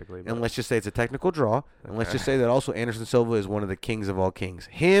draw, technically. And let's just say it's a technical draw. And let's just say that also Anderson Silva is one of the kings of all kings.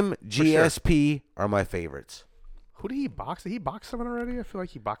 Him, GSP are my favorites. Who did he box? Did he box someone already? I feel like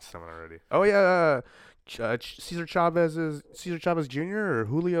he boxed someone already. Oh, yeah. Cesar Chavez Jr. or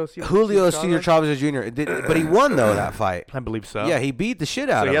Julio Cesar Chavez Jr. But he won, though, that fight. I believe so. Yeah, he beat the shit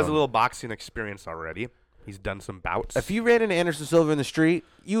out of him. So he has a little boxing experience already. He's done some bouts. If you ran into Anderson Silva in the street,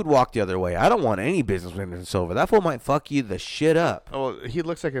 you would walk the other way. I don't want any business with Anderson Silva. That fool might fuck you the shit up. Oh, he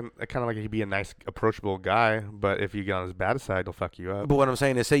looks like kind of like he'd be a nice, approachable guy, but if you get on his bad side, he'll fuck you up. But what I'm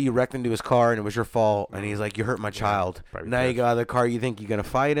saying is, say you wrecked into his car and it was your fault, and he's like, you hurt my child. Now you got out of the car, you think you're going to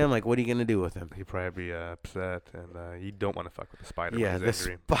fight him? Like, what are you going to do with him? He'd probably be upset, and you don't want to fuck with the Spider. Yeah, the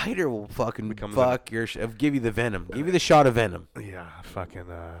Spider will fucking give you the venom. Give you the shot of venom. Yeah, fucking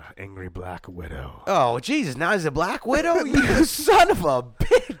angry Black Widow. Oh, Jesus, now he's a Black Widow? You son of a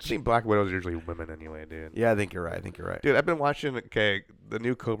bitch. I think Black Widows are usually women anyway, dude. Yeah, I think you're right. Dude, I've been watching, the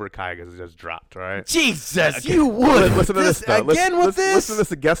new Cobra Kai just dropped, right? Jesus, you would. Listen to this, though. Listen to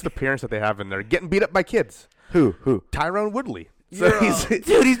this guest appearance that they have in there. Getting beat up by kids. Who? Tyrone Woodley. So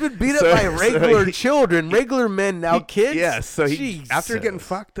he's been beat up by regular children, regular men, now kids. Yes, so after getting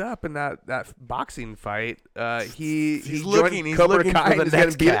fucked up in that boxing fight, he's looking Cobra Kai and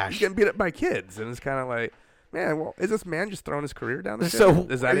he's getting beat up by kids, and it's kind of like, man, well, is this man just throwing his career down the So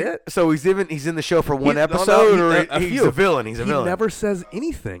is that it? So he's in the show for one episode, or he's a villain? He's a villain. He never says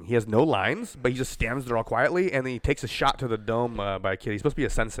anything. He has no lines, but he just stands there all quietly, and then he takes a shot to the dome by a kid. He's supposed to be a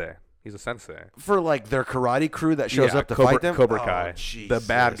sensei. He's a sensei. For like their karate crew that shows up to fight them? Cobra Kai. The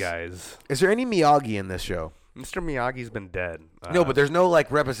bad guys. Is there any Miyagi in this show? Mr. Miyagi's been dead. No, but there's no like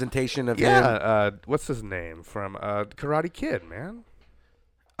representation of him. What's his name from Karate Kid, man?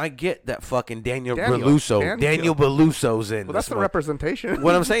 I get that fucking Daniel Daniel Belusso's in. Well, that's this the one. representation.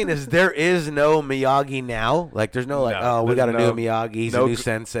 What I'm saying is there is no Miyagi now. Like there's no we got a new Miyagi, he's a new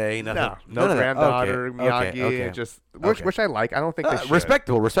sensei. Nothing. No granddaughter Okay, Miyagi. okay. Just Okay. which I like. I don't think they should.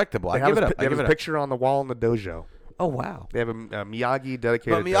 Respectable. They I have give it his, up. They have his picture on the wall in the dojo. Oh wow. They have a Miyagi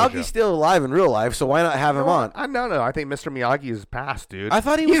dedicated. But Miyagi's dojo. still alive in real life, so why not have him on? No. I think Mr. Miyagi is past, dude. I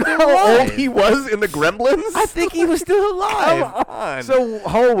thought he was You still know how alive. old he was in the Gremlins? I think he was still alive. Come on. So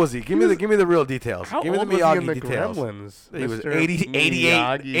how old was he? Give me the real details. How Give me the old was he Miyagi in the details. Gremlins? He was Mr. 88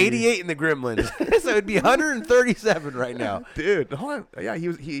 Miyagi. in the Gremlins. So it'd be 137 right now. Dude, hold on. Yeah,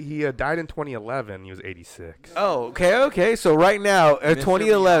 he died in 2011. He was 86. Oh, okay. So right now, Mr.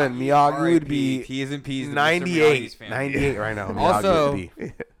 2011, Miyagi would RIP. be T's and P's to Mr. 98. Miyagi's family. 98 right now. Miyagi Also, would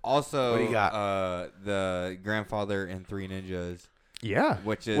be. Also, What do you got? The grandfather in Three Ninjas. Yeah.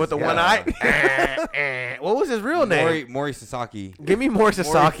 Which is With the one eye. What was his real name? Mori Sasaki. Give me more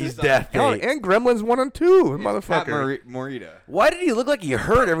Sasaki's death Oh, date. and Gremlins 1 and 2, Pat motherfucker. Morita. Why did he look like he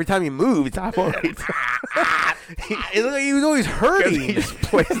hurt every time he moved? It looked like he was always He hurting. just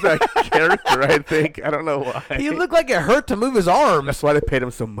plays that character, I think. I don't know why. He looked like it hurt to move his arms. That's why they paid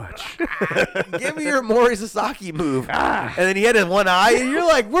him so much. Give me your Mori Sasaki move. And then he had his one eye, and you're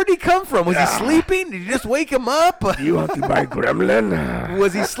like, where'd he come from? Was he sleeping? Did you just wake him up? You want to buy Gremlin?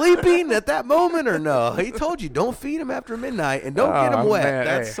 Was he sleeping at that moment or no? He told you, don't feed him after midnight and don't get him wet. Man,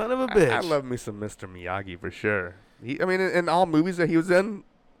 That hey, son of a bitch. I love me some Mr. Miyagi for sure. I mean, in all movies that he was in,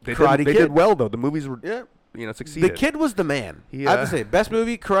 they Karate did, they Kid. did well, though. The movies were, Yeah. succeeded. The Kid was the man. He, I have to say, best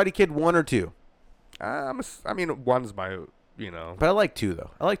movie, Karate Kid 1 or 2. I mean, one's my, But I like 2,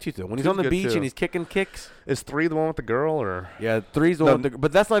 though. I like 2, though. When he's Two's on the good, beach too. and he's kicking kicks. Is 3 the one with the girl, or? Yeah, 3's the No, one with the,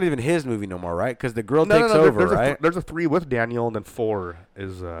 but that's not even his movie no more, right? Because the girl No, takes no, over, there's right? there's a 3 with Daniel, and then 4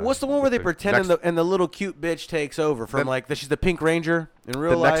 is. What's the one where they pretend and the little cute bitch takes over from she's the Pink Ranger in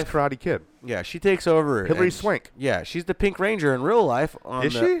real the life? next Karate Kid? Yeah, she takes over. Hilary and Swank. Yeah, she's the Pink Ranger in real life.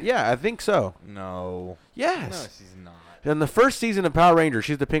 Is she? Yeah, I think so. No. Yes. No, she's not. In the first season of Power Rangers,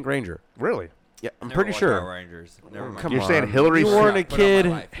 she's the Pink Ranger. Really? Yeah, I'm Never pretty watched sure. Power Rangers. Never mind. Come You're on. saying Hillary You weren't a Put on my kid.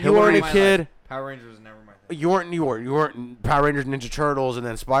 life. You weren't a My life. kid. Power Rangers was never my thing. You weren't Power Rangers, Ninja Turtles, and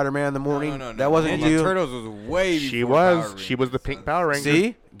then Spider-Man in the morning. No. That wasn't Ninja you. Turtles was way before She Power was. Rangers, She was the pink son. Power Ranger.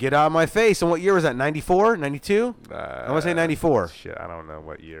 See, get out of my face. And what year was that? 94, 92? I want to say 94. Shit, I don't know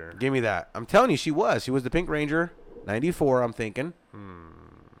what year. Give me that. I'm telling you, she was. She was the Pink Ranger. 94, I'm thinking.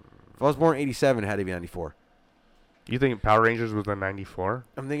 If I was born in 87, it had to be 94. You think Power Rangers was in 94?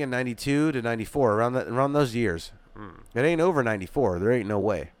 I'm thinking 92 to 94, around those years. It ain't over 94. There ain't no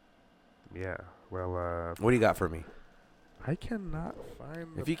way. Yeah. Well, What do you got for me? I cannot find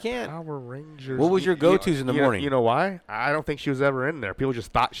If the you can't, Power Rangers. what was your go-tos in the morning? You know why? I don't think she was ever in there. People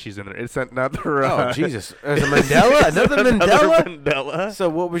just thought she's in there. It's another. Oh, Jesus. There's a Mandela? Another Mandela? Mandela? So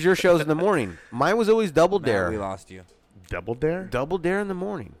what was your shows in the morning? Mine was always Double Nah, Dare. we lost you. Double Dare? Double Dare in the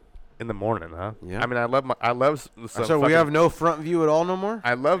morning. In the morning, huh? Yeah. I mean, I love some So we fucking- have no front view at all no more?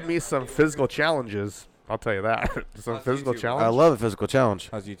 I love me some physical challenges. I'll tell you that. Some How's physical YouTube? challenge. I love a physical challenge.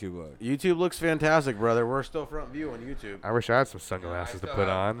 How's YouTube look? YouTube looks fantastic, brother. We're still front view on YouTube. I wish I had some sunglasses to put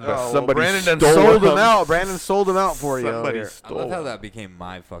on, but well, somebody Brandon done stole sold them them. out. Brandon sold them out for you. Somebody over here. I stole love how them. that became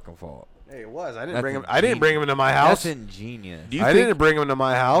my fucking fault. Hey, it was. I didn't That's bring him. I didn't bring him into my That's house. ingenious. Do you I think- didn't bring him into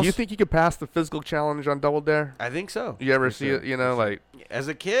my house. Do you think you could pass the physical challenge on Double Dare? I think so. You ever see it? You know, like As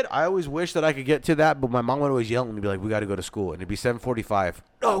a kid, I always wished that I could get to that, but my mom would always yell at me and be like, "We got to go to school," and it'd be 7:45.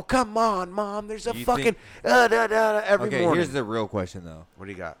 Oh, come on, Mom! There's a You fucking think- every Okay, morning. here's the real question though. What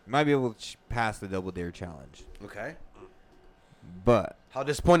do you got? You might be able to pass the Double Dare challenge, Okay. but How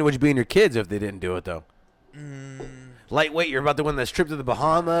disappointed would you be in your kids if they didn't do it though? Lightweight, you're about to win this trip to the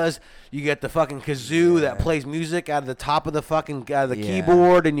Bahamas. You get the fucking kazoo that plays music out of the top of the fucking Yeah.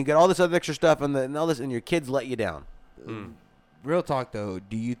 keyboard, and you get all this other extra stuff, and all this, and your kids let you down. real talk though,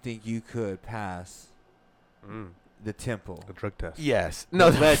 do you think you could pass the temple? the drug test. Yes.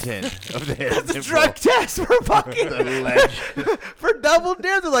 No, The legend of the Hidden the Temple. drug test for fucking for Double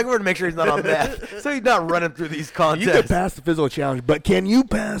Dare. They're like, we're gonna make sure he's not on meth, so he's not running through these contests. You can pass the physical challenge, but can you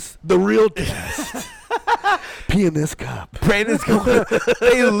pass the real test? Pee in this cup. Brandon's going.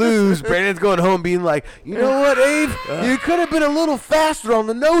 They lose. Brandon's going home, being like, you know what, Abe? You could have been a little faster on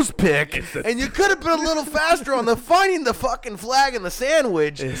the nose pick, and you could have been a little faster on the finding the fucking flag in the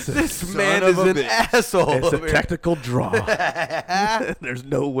sandwich. This man is an asshole. It's a over here. technical draw. There's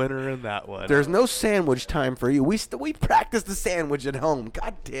no winner in that one. There's no sandwich time for you. We practice the sandwich at home.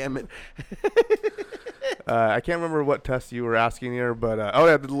 God damn it. I can't remember what test you were asking here, but oh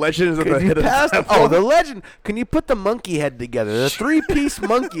yeah, the legends of the Could you hidden pass? temple. Oh, the legend. Can you put the monkey head together? The 3-piece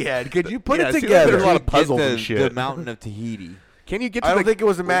monkey head. Could you put Yeah, it it seems like together? there's a lot of Get puzzles the, and the shit. mountain of Tahiti. Can you get to I don't the, think it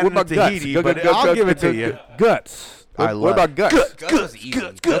was a what Madden about Tahiti, guts? but I'll give it to you. Guts. I What about guts? Guts was easy.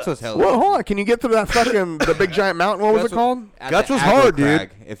 Guts was hell. Well, hold on. Can you get to that fucking the big giant mountain? What was it called? Guts was hard,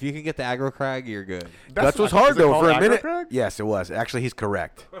 dude. If you can get the aggro crag, you're good. Guts was Is hard it though called for a Aggro minute. Crag? Yes, it was. Actually, he's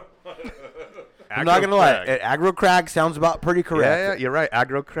correct. I'm not gonna lie. Aggro Crag sounds about pretty correct. Yeah, you're right.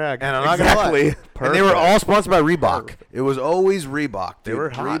 Aggro Crag. And I'm not gonna lie. And they were all sponsored by Reebok. It was always Reebok. Dude. They were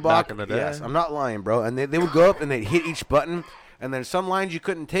hot Reebok back in the day. Yes, I'm not lying, bro. And they would go up and they'd hit each button. And then some lines you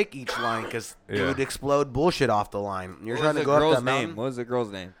couldn't take each line because it would explode bullshit off the line. You're trying to go up that mountain. What was the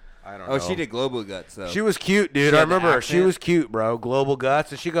girl's name? I don't know. Oh, she did Global Guts though. She was cute, dude. She I had the remember her. She accent. was cute, bro. Global Guts.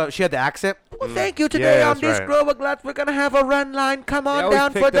 And she had the accent. Well, thank you today on this Global Guts. We're gonna have a run line. Come They on always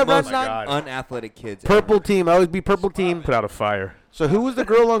down pick for the the run most line. unathletic kids. Purple team. I always be purple team. Put out a fire. So who was the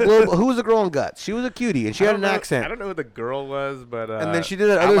girl on Global? Who was the girl on Guts? She was a cutie and she had an accent. I don't know who the girl was, but And then she did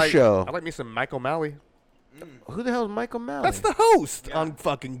that other show. I like me some Michael Malley. Who the hell is Michael Malley? That's the host on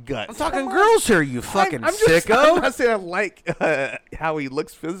fucking Guts. I'm talking girls here, you fucking I'm sicko. I'm not saying I like how he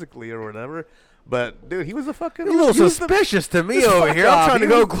looks physically or whatever, but dude, he was a fucking. You're a little he was suspicious to me Just over fuck here. off. I'm trying to He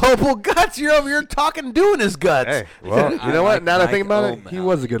go was- Global Guts. You're over here talking, doing his guts. Hey, well, you know what? like Now that I think Mike about it, he O'Malley.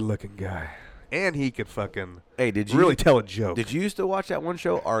 was a good-looking guy, and he could fucking Hey, did you really tell a joke. Did you used to watch that one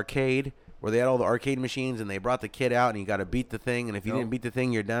show, Arcade, where they had all the arcade machines and they brought the kid out and you got to beat the thing, and if you didn't beat the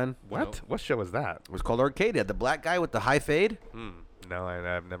thing, you're done? What? What show was that? It was called Arcade. It had the black guy with the high fade. No,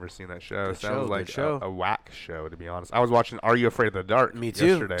 I've never seen that show. Good Sounds show, like good show. a whack show, to be honest. I was watching Are You Afraid of the Dark? Me too.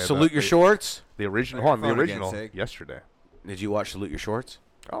 Yesterday. Salute Your Shorts. The original. Like Hold on, the phone again, original. Sig. Yesterday. Did you watch Salute Your Shorts?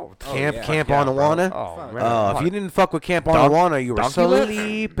 Oh, Camp yeah. Camp Yeah, on bro. Awana. Oh, man. Oh, if you didn't fuck with Camp on Dunk- Awana, you were Donkey Lips?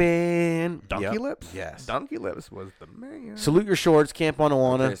 sleeping. Donkey Yep. Lips? Yes. Donkey Lips was the man. Salute Your Shorts, Camp on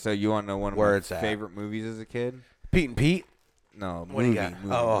Awana. Okay, so you want to know one of Where my it's at. favorite movies as a kid? Pete and Pete. No, What do you got?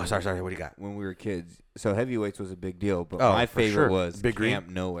 Oh, sorry. What do you got? When we were kids, so Heavyweights was a big deal, but Oh, my for favorite sure. was Big Green? Camp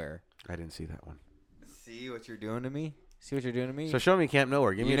Nowhere. I didn't see that one. See what you're doing to me? See what you're doing to me? So show me Camp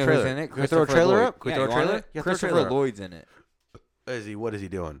Nowhere. Give me you a know trailer. who's in it? Can we throw a trailer Lloyd. up? Can we Yeah, throw a you want trailer? it? Yeah, throw a Christopher trailer up. Lloyd's in it. What is he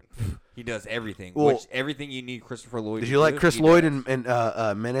doing? He does everything. Well- Everything you need Christopher Lloyd. Did to you like do, Chris he Lloyd does.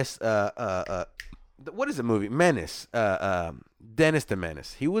 and Menace? What is the movie? Menace. Dennis the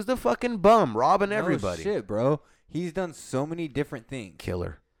Menace. He was the fucking bum, robbing everybody. No shit, bro. He's done so many different things.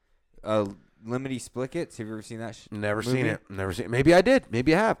 Killer. Lemony Snickets. Have you ever seen that? Never movie? seen it. Never seen it. Maybe I did.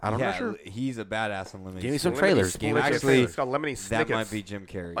 Maybe I have. I'm yeah, not sure. He's a badass on Lemony. Give me some Snickets. trailers. Give me some Actually, trailers. It's called Lemony that Snickets. might be Jim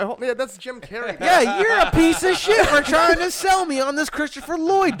Carrey. Yeah, that's Jim Carrey. Yeah, you're a piece of shit for trying to sell me on this Christopher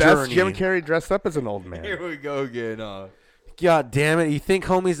Lloyd That's journey. Jim Carrey dressed up as an old man. Here we go again. God damn it! You think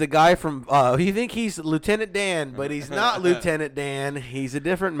homie's the guy from? You think he's Lieutenant Dan, but he's not Lieutenant Dan. He's a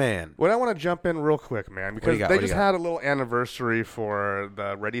different man. Well, I want to jump in real quick, man, because got? they What do you just got? had a little anniversary for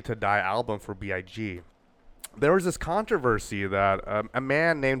the Ready to Die album for B.I.G. There was this controversy that a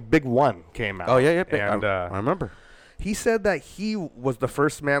man named Big One came out. Oh yeah. And I remember. he said that he was the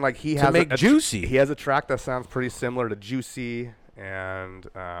first man. Like he To has make Juicy. He has a track that sounds pretty similar to Juicy, and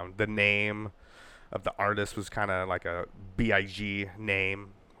the name of the artist was kind of like a B.I.G. name.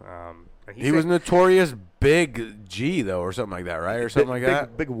 And He was Notorious Big G though, or something like that, right? Or something like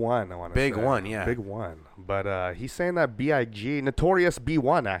that. Big One, I want to Big say. One, yeah. Big One. But he's saying that B.I.G. Notorious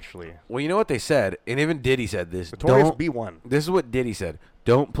B1 actually. Well, you know what they said, and even Diddy said this. Notorious Don't- B1. This is what Diddy said.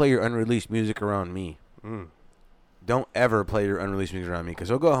 Don't play your unreleased music around me. Don't ever play your unreleased music around me, because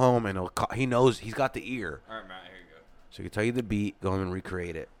he'll go home and he knows he's got the ear. All right, Matt. Here you go. So he can tell you the beat, go home and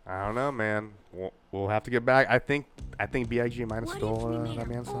recreate it. I don't know, man. We'll have to get back. I think B.I.G. might have What if stole we made that our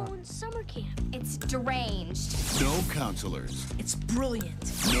man's song. own summer camp? It's deranged. No counselors. It's brilliant.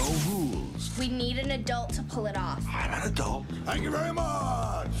 No rules. We need an adult to pull it off. I'm an adult. Thank you very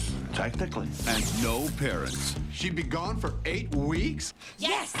much. Technically. And no parents. She'd be gone for 8 weeks?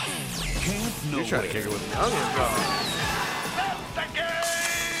 Yes! Camp Nowhere. You're trying to kick it with me.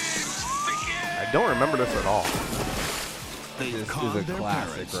 I don't remember this at all. They This is conned a their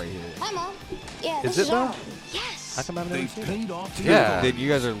classic parents. right here. Hi, Mom. Yeah, Is this it though? Yes. How come I've They never seen it? paid off to Yeah. Dude, you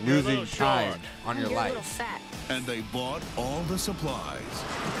guys are losing time on your You're a little life. fat. and they bought all the supplies.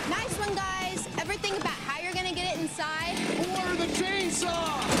 Nice one, guys. Ever think about how you're gonna get it inside? Or the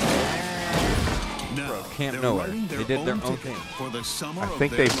chainsaw! Now, Camp they're Nowhere. writing They did their own ticket thing. for the summer I of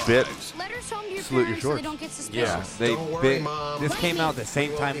think their they bit. lives. Letters home to your Salute your parents so they shorts. don't get suspicious. Yeah, they big. This came out the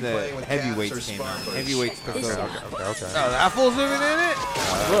same time the Heavyweights came out. Heavyweights took over. Okay. Oh, that fool's living in it?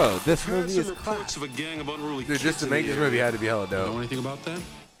 Bro, this movie Constant is reports of a gang of unruly Dude, just kids to in make the this movie area. had to be hella Know dope. anything about that?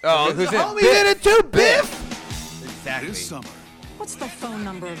 Oh, who's The in? homie did it too, Biff! Exactly. This summer, What's the phone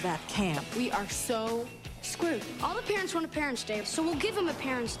number of that camp? We are so Screwed. All the parents want a Parents' Day, so we'll give them a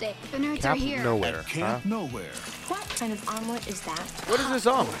Parents' Day. The nerds are Camp here. Nowhere. Camp Nowhere. What kind of omelet is that? What is this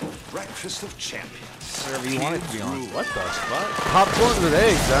on? Breakfast of Champions. Whatever you want it to be on. What the fuck? Popcorn with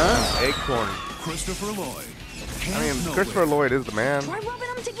eggs, huh? Egg corn. Christopher Lloyd. Camp I mean, Nowhere. Christopher Lloyd is the man. We're rubbing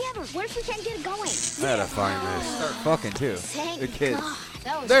them together. What if we can't get it going? I gotta find this. Start fucking too. Thank The kids. God.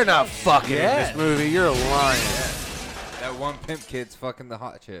 That was They're not close. fucking Yeah. in this movie. You're lying. That one pimp kid's fucking the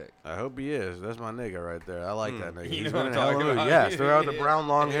hot chick. I hope he is. That's my nigga right there. I like that nigga. You He's know been what I'm in hell of a talking movie. about. Yes, the guy with the brown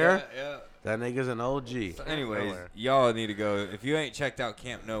long hair. Yeah. That nigga's an OG. So anyways, y'all need to go. If you ain't checked out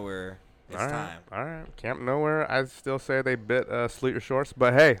Camp Nowhere, it's All right, time. all right. Camp Nowhere. I still say they bit Salute Your Shorts,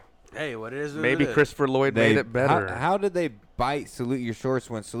 but hey, Hey, what is it? maybe Christopher Lloyd made it better. How did they bite Salute Your Shorts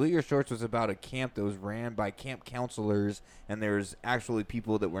when Salute Your Shorts was about a camp that was ran by camp counselors and there's actually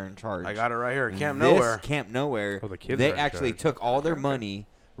people that were in charge? I got it right here. Camp This Nowhere. Camp Nowhere. Oh, the kids they are in actually charge. took all their money,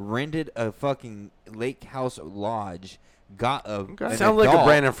 rented a fucking lake house lodge, got a an Sounds like a adult,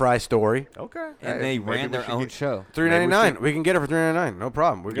 Brandon Fry story. Okay. and Hey, they maybe ran we their should own get- show. $3.99. We can get it for $3.99. No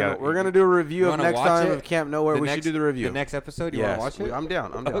problem. We're gonna do a review You of wanna next watch time it? of Camp Nowhere. The We next- should do the review. The next episode, you Yes, want to watch it? I'm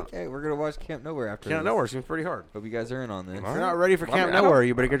down. I'm down. Okay, we're gonna watch Camp Nowhere after. Camp this. Nowhere seems pretty hard. Hope you guys are in on this. If you're not ready for Well, I Camp mean, I don't- Nowhere,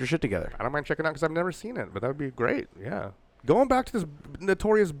 you better get your shit together. I don't mind checking out because I've never seen it, but that would be great. Yeah. Going back to this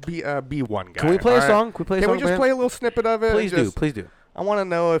notorious B1 guy. Can we play a all right? song? Can we play a Can song, we just man? play a little snippet of it? Please and do. just- Please do. I want to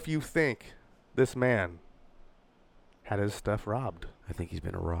know if you think this man had his stuff robbed I think he's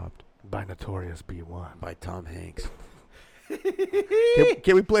been robbed by Notorious B1. by Tom Hanks.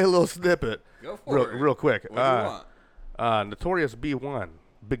 Can we play a little snippet? Go for it. Real quick. What do you want? Notorious B1,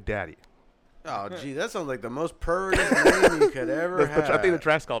 Big Daddy. Oh, gee, that sounds like the most perverted name you could ever have. I think the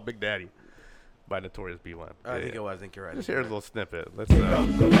track's called Big Daddy by Notorious B1. I think it was. I think you're right. Just here's a little snippet. Let's.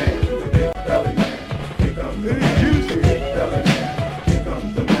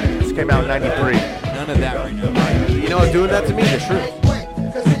 This came out in '93. None of that right now. You know what's doing that to me? The truth.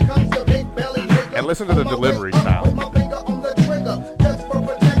 And listen to the delivery style.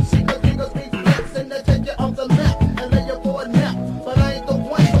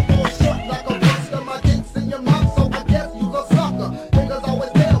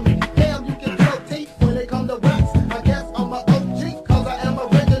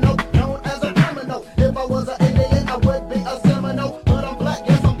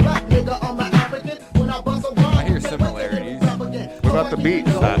 I hear similarities. What about the beat?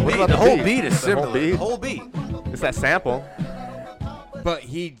 What about The whole beat? beat is The whole similar. beat? The whole beat. It's that sample. But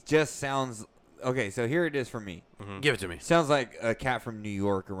he just sounds okay. So here it is for me. Give it to me. Sounds like a cat from New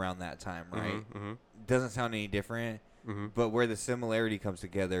York around that time, right? Mhm. Doesn't sound any different. But where the similarity comes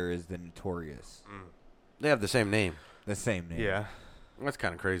together is the Notorious, They have the same name. the same name. Yeah. That's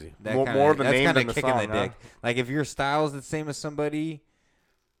kind of crazy. That More- kinda, more of the that's name kinda than the kicking song, the huh? dick. Like if your style's the same as somebody,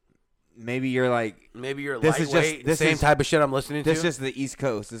 maybe you're like, Maybe you're This is lightweight. just- this same is- type of shit I'm listening this is to. just the East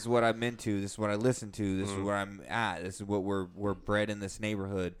Coast. This is what I'm into. This is what I listen to. This is where I'm at. This is what we're bred in this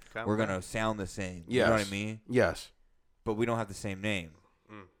neighborhood. Okay. We're gonna sound the same. Yes. You know what I mean? Yes. But we don't have the same name.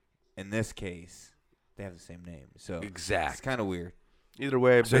 In this case, they have the same name. So Exact. it's kind of weird. Either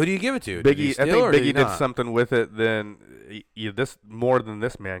way, So who do you give it to? Did he Biggie. I steal or think did he Biggie did not? something with it than this more than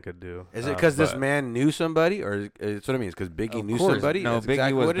this man could do. Is it because this but man knew somebody, or that's what I mean? It's because Biggie Of knew course. somebody. No, That's Biggie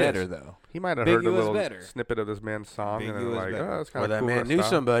exactly was what it is. better though. he might have Biggie heard a was little better. snippet of this man's song and Biggie then was like, better. oh, that's kind Or of that cool. man that knew style.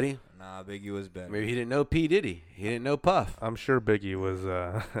 somebody. Nah, Biggie was better. Maybe he didn't know P Diddy. He didn't know Puff. I'm sure Biggie was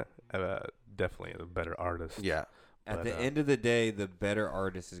definitely a better artist. Yeah. At but, the end of the day, the better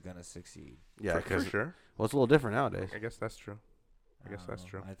artist is gonna succeed. Yeah. for Because sure. well, it's a little different nowadays. I guess that's true. I guess that's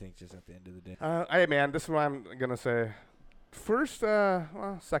true. I think just at the end of the day. Hey man, this is what I'm gonna say. First,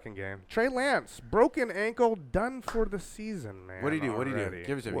 second game. Trey Lance, broken ankle, done for the season, man. What'd he do? What'd he do? already.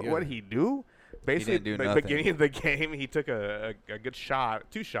 Give it to me. What did he do? Basically, didn't do at the nothing. beginning of the game, he took a good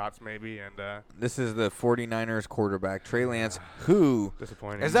shot, 2 shots maybe, and This is the 49ers quarterback, Trey Lance, who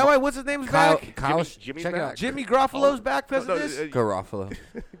disappointing. Is that why? What's his name's Kyle, back? Kyle Jimmy's check back. out Jimmy Garofalo's back because no, of this. Garofalo.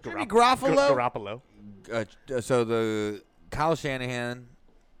 Jimmy Garofalo. Garoppolo. So the Kyle Shanahan,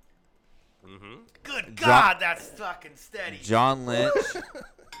 Good God, that's fucking steady. John Lynch,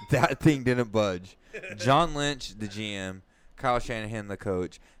 that thing didn't budge. John Lynch, the GM, Kyle Shanahan, the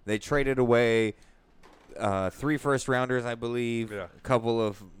coach. They traded away 3 first-rounders, I believe, Yeah. a couple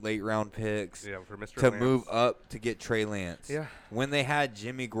of late-round picks Yeah, for Mr. to Lance. move up to get Trey Lance. Yeah. When they had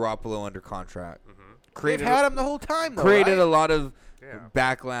Jimmy Garoppolo under contract. They've Created had him the whole time, though. created right? a lot of Yeah.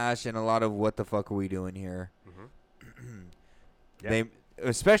 backlash and a lot of what the fuck are we doing here? Yeah. They,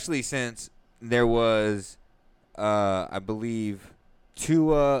 especially since there was, I believe,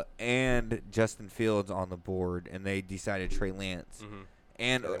 Tua and Justin Fields on the board, and they decided Trey Lance.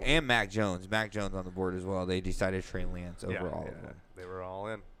 And Mac Jones. Mac Jones on the board as well. They decided Trey Lance over all of them. They were all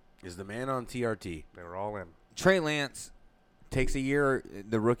in. Is the man on TRT? They were all in. Trey Lance takes a year,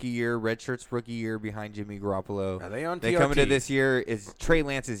 the rookie year, redshirt's rookie year behind Jimmy Garoppolo. Are they on They TRT? come into this year. It's Trey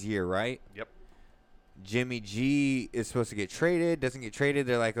Lance's year, right? Yep. Jimmy G is supposed to get traded, doesn't get traded.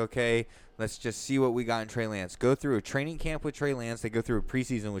 They're like, okay, let's just see what we got in Trey Lance. Go through a training camp with Trey Lance. They go through a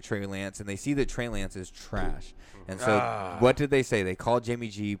preseason with Trey Lance, and they see that Trey Lance is trash. And so what did they say? They called Jimmy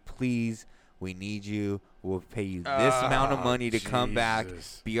G, please, we need you. We'll pay you this amount of money to come back,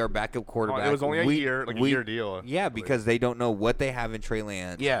 be our backup quarterback. It was only a year deal. Yeah, because they don't know what they have in Trey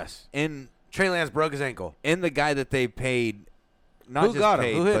Lance. Yes. And Trey Lance broke his ankle. And the guy that they paid, not Who just got him?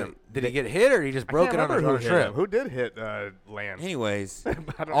 paid, Who hit but him? Did he get hit or he just broke it on a trip? Who did hit Lance? Anyways, I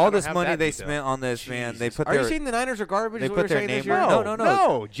all this have money that they detail. spent on this, man, they put Are their. you saying the Niners are garbage? They is what put you're their saying this name. year?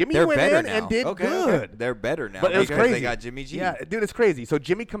 No. Jimmy They're went better in now. and did Okay. good. They're better now. But it was because crazy. They got Jimmy G. Yeah, dude, it's crazy. So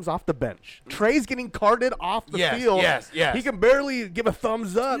Jimmy comes off the bench. Trey's getting carted off the field. Yes. He can barely give a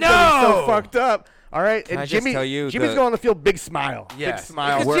thumbs up. No! 'cause he's so fucked up. All right, Can and I just Jimmy, tell you Jimmy's the- going on the field, big smile, Yes. big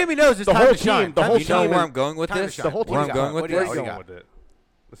smile. Because Jimmy knows it's the time whole to shine. team. The Time whole to You know shine. where I'm going with Time to this? shine. The whole Where I'm team's going got- with Where are this? you going with it?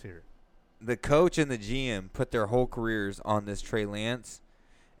 Let's hear it. The coach and the GM put their whole careers on this Trey Lance,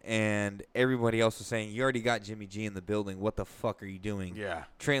 and everybody else was saying, you already got Jimmy G in the building. What the fuck are you doing? Yeah.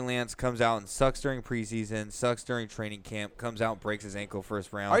 Trey Lance comes out and sucks during preseason, sucks during training camp, comes out and breaks his ankle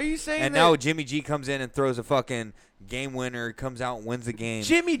first round. Are you saying And that- now Jimmy G comes in and throws a fucking game winner, comes out and wins the game.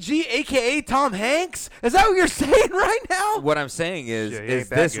 Jimmy G, a.k.a. Tom Hanks? Is that what you're saying right now? What I'm saying is, Shit, he ain't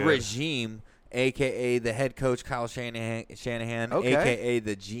that this good. regime, a.k.a. the head coach Kyle Shanahan, Okay. a.k.a.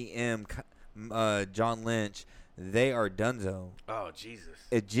 the GM John Lynch, they are donezo. Oh, Jesus.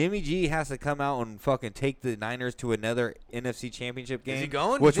 If Jimmy G has to come out and fucking take the Niners to another NFC Championship game, Is he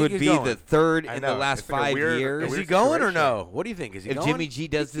going? which You would think be he's going? the third I in know. the last It's like a 5 weird- years. a Is weird he going or situation. no? What do you think? Is he If going? Jimmy G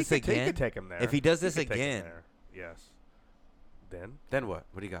does He this could again, take him there. if he does this could take him again, there. Yes. Then what?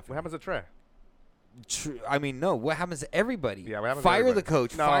 What do you got for What happens to Trey? I mean, no. What happens to everybody? Yeah, what happens to Fire the everybody?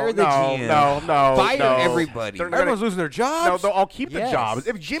 coach. No, fire the no, GM. no, Fire no. everybody. They're gonna- Everyone's losing their No, jobs? they'll all keep Yes. the jobs.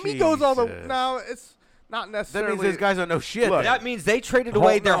 If Jimmy goes all the Jesus. no, it's not That necessarily. means these guys don't know shit. Look, That means they traded Hold-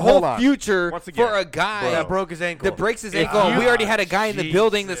 away their no, hold whole on. future Once again, for a guy that broke his ankle. that breaks his If ankle. And you- we already had a guy in the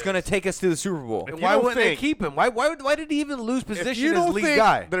building that's Jesus. going to take us to the Super Bowl. If And you why don't wouldn't they think- keep him? Why did he even lose if position you as don't lead think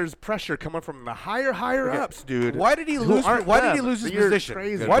guy? there's pressure coming from the higher ups, dude. Why did he who lose? aren't Why did he them. lose his You're position?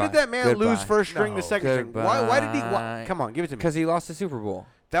 crazy. Why Goodbye. did that man Goodbye. lose first string No. to second string? Why did he? Come on, give it to me. Because he lost the Super Bowl.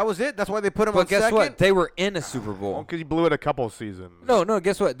 That was it. That's why they put him on But guess second. what? They were in a Super Bowl. Because he blew it a couple seasons. No.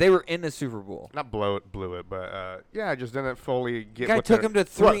 Guess what? They were in the Super Bowl. Not blew it, but yeah, just didn't fully get. Guy what took their- him to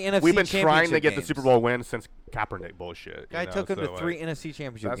 3 Look, NFC We've been trying to championship get games. the Super Bowl win since Kaepernick bullshit. Guy you know, took him so, to 3 like, NFC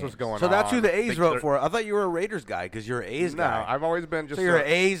championship That's games. what's going on. So that's who the A's Think wrote they're- for. I thought you were a Raiders guy because you're an A's No, guy. I've always been just. So you're an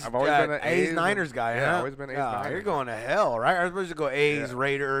A's. I've always been an A's Niners guy. Yeah, huh? always been A's. Oh, Niners. you're going to hell, right? I'm supposed to go A's, Yeah.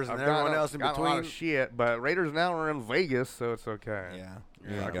 Raiders, and I've everyone gotten- else in gotten a lot between. of shit, but Raiders now are in Vegas, so it's okay. Yeah.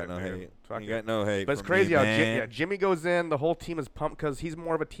 Yeah, You ain't got fuck no it, dude. hate. Fuck You it. got no hate. But it's from crazy me, how man. Jimmy goes in. The whole team is pumped because he's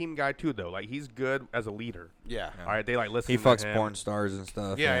more of a team guy too, though. Like he's good as a leader. Yeah. All right, they like listen. He to fucks him. porn stars and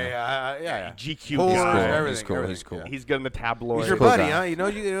stuff. Yeah. GQ Porn, guy. everything, He's cool. everything. He's cool. He's good in the tabloids. He's your Cool buddy, guy. huh? You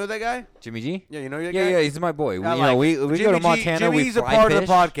know that guy? Jimmy G? Yeah, you know that Yeah, guy? yeah, he's my boy. We, I you know, we Jimmy go to G- Montana. we Jimmy's a fly part fish. of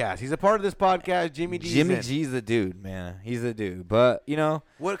the podcast. He's a part of this podcast. Jimmy G's Jimmy in. G's the dude, man. He's the dude. But you know,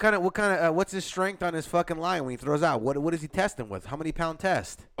 What's his strength on his fucking line when he throws out? What is he testing with? How many pound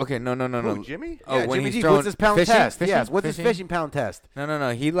test? okay, no. Who, Jimmy? Oh, Yeah, when Jimmy he's G, throwing what's his pound fishing? test? Fishing? Yes, what's his fishing pound test?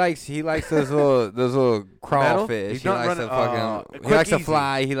 No. He likes those little crawfish. He's He not likes to running- fucking. He quick likes to easy.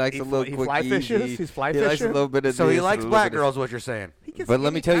 fly. He likes He a little he quick fly fishes? easy. He's fly He likes a fishing? little bit of So he this, likes a little black bit of- girls. What you're saying? But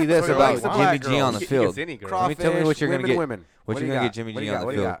let me tell you this So he about likes the Jimmy black G on the girls. He field. gets any girl. Let me tell you what you're Crawfish, gonna get. women. What What you're do you gonna got? get Jimmy What do G you got? on the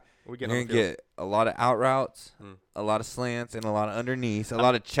What do you field. got? We get You're on gonna the field. get a lot of out routes, a lot of slants, and a lot of underneaths, a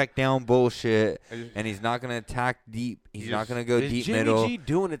lot of check down bullshit. And he's not gonna attack deep. He's not gonna go Is deep Jimmy middle. G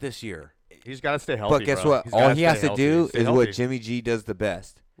doing it this year? He's got to stay healthy. But guess bro. what? He's All gotta he has stay to do healthy. Stay is healthy. what Jimmy G does the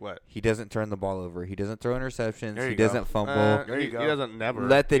best. What? He doesn't turn the ball over. He doesn't throw interceptions. There He you go. doesn't fumble. There you he go. doesn't never.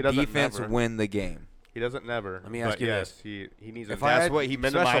 Let the He doesn't defense never. win the game. He doesn't never. Let me ask you yes, this. He needs. If a, I that's had- what he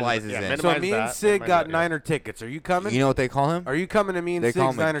specializes in. So me and Sig got Niner tickets. Are you coming? You know what they call him? Are you coming to me and They Sig's call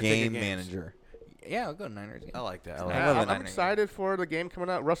him a Niner game ticket games? manager. Yeah, I'll go to Niners. I like that. I I like love that. the I'm Niners. excited for the game coming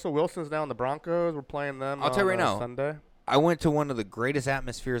up. Russell Wilson's now in the Broncos. We're playing them. I'll tell you right on, now. Sunday. I went to one of the greatest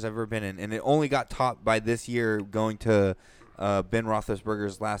atmospheres I've ever been in, and it only got topped by this year going to Ben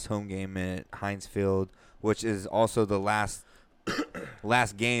Roethlisberger's last home game at Heinz Field, which is also the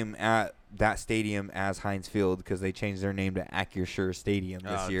last game at that stadium as Heinz Field because they changed their name to Acrisure Stadium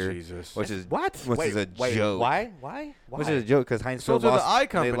this year, Jesus. which is What? Which Wait, is a wait, joke. Why? Which is a joke because Heinz Sold Field to the eye lost. They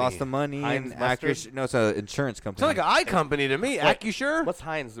company. lost the money Heinz and mustard? Acura. No, it's an insurance company. Sounds like an eye company to me. AccuSure? What's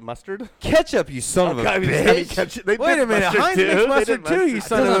Heinz mustard? Ketchup, you son of a bitch. Wait a minute, Heinz makes mustard too, you It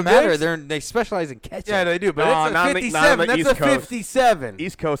son of a doesn't matter. bitch. They specialize in ketchup. Yeah, they do, but No, it's not a on the- 57. not on the That's East a Coast. 57.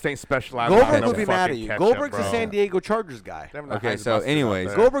 East Coast ain't specialized. Goldberg in would be mad at fucking you. ketchup, Goldberg's a bro. San Diego Chargers guy. They have the Okay, Heinz so mustard out anyways.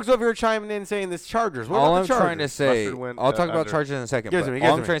 there. Goldberg's over here chiming in saying this Chargers. What All about I'm the Chargers? trying to say, Mustard went, I'll talk about under. Chargers in a second. Gives But me, all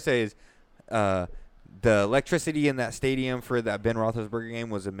gives I'm me. trying to say is, the electricity in that stadium for that Ben Roethlisberger game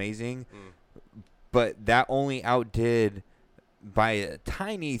was amazing, but that only outdid by a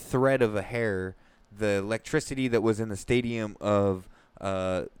tiny thread of a hair the electricity that was in the stadium of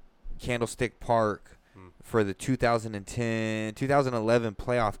Candlestick Park for the 2011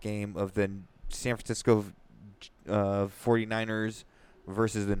 playoff game of the San Francisco 49ers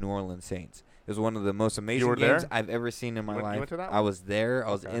versus the New Orleans Saints. It was one of the most amazing were games there? I've ever seen in my You life. went to that I one? was there.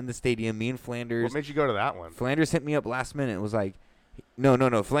 I was Okay. in the stadium. Me and Flanders. What made you go to that one? Flanders hit me up last minute. It was like,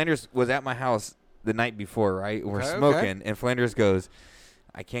 no. Flanders was at my house the night before, right? We're Okay, smoking, and Flanders goes,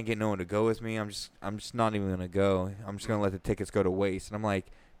 I can't get no one to go with me. I'm just not even gonna go. I'm just gonna let the tickets go to waste. And I'm like,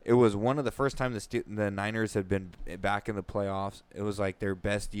 it was one of the first time the Niners had been back in the playoffs. It was like their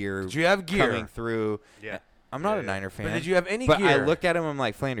best year. Did you have gear? Coming through? Yeah. I'm not a Niner fan. But did you have any But I gear? looked at him. I'm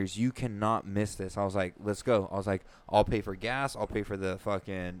like, Flanders, you cannot miss this. I was like, let's go. I was like, I'll pay for gas. I'll pay for the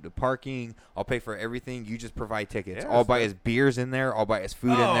parking. I'll pay for everything. You just provide tickets. Yeah, I'll that's buy good. his beers in there. I'll buy his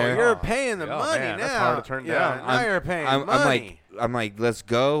food in Oh, there. you're paying the Oh, money man, now. that's hard to turn yeah, down. Now you're paying I'm money. like, let's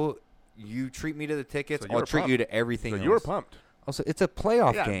go. You treat me to the tickets. So you I'll were treat you pumped. to everything So else. you were pumped. Also, it's a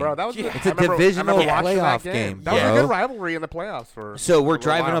playoff Yeah, game. bro. That was Yeah. It's a I remember divisional watching playoff that game, That was a bro. good rivalry in the playoffs for. So we're for a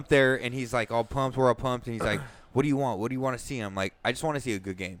driving while. up there, and he's like, all pumped. We're all pumped. And he's like, what do you want? What do you want to see? I'm like, I just want to see a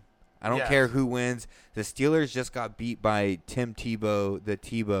good game. I don't Yes. care who wins. The Steelers just got beat by Tim Tebow, the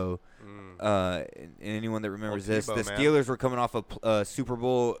Tebow. And anyone that remembers Old this, Tebow, the man. Steelers were coming off a Super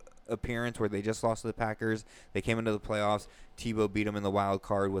Bowl appearance where they just lost to the Packers. They came into the playoffs. Tebow beat them in the wild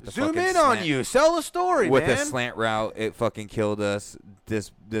card with the Zoom fucking in on slant- you. Sell the story, with man. a slant route. It fucking killed us.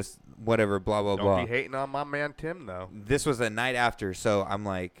 This whatever. Blah blah Don't blah. be hating on my man Tim though. This was the night after, so I'm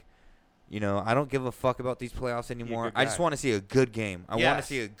like, I don't give a fuck about these playoffs anymore. good I just guy. want to see a good game. I want Yes.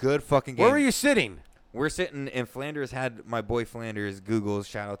 to see a good fucking game. Where were you sitting? We're sitting, and Flanders had my boy Flanders, Googles.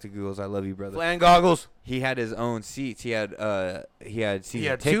 Shout out to Googles. I love you, brother. Flan goggles. He had his own seats. He had season He had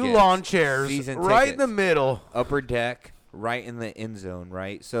tickets, two lawn chairs season right in the tickets. middle. Upper deck, right in the end zone,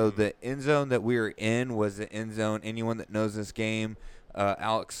 right? So the end zone that we were in was the end zone. Anyone that knows this game,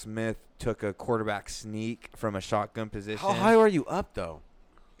 Alex Smith took a quarterback sneak from a shotgun position. How high are you up, though?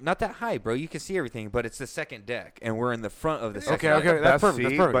 Not that high, bro. You can see everything, but it's the second deck, and we're in the front of the second Okay, deck. okay. That's Best perfect.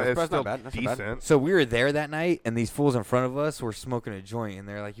 That's seat, perfect. but That's it's still not bad. That's not bad. decent. So we were there that night, and these fools in front of us were smoking a joint, and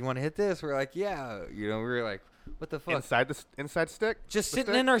they're like, "You want to hit this?" We're like, "Yeah." We were like, "What the fuck?" Inside stick. Just The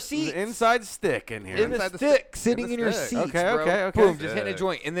sitting stick? in our There's seats. an inside stick in here. in the Inside the stick, stick. sitting In in the your stick. seats, Okay, bro. okay, okay. Boom, just hitting a Stick.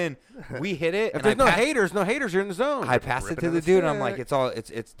 joint, and then we hit it. If and there's no I haters, you're in the zone. I passed it Ripping to in the the dude. And I'm like,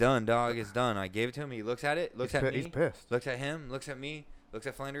 stick. it's done, dog. It's done. I gave it to him. He looks at it, looks at me, He's pissed. looks at him, looks at me, looks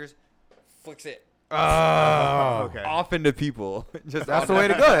at Flanders, flicks it Oh, Okay. off into people. Just that's the way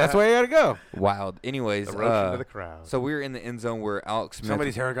to go. That's the way you gotta go. Wild. Anyways, The roach into the crowd. so we were in the end zone where Alex Smith.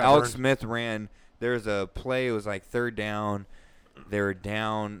 Somebody's hair got Alex burned. Smith ran. There was a play. It was like third down. They were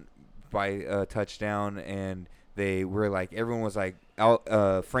down by a touchdown, and they were like, everyone was like,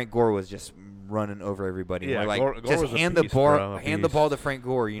 Frank Gore was just running over everybody. Yeah, we're like, Gore just was a hand beast, the ball, bro, a hand the beast. ball to Frank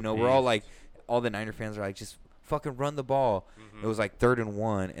Gore. We're all Beast. like, all the Niner fans are like, just fucking run the ball. It was like 3rd and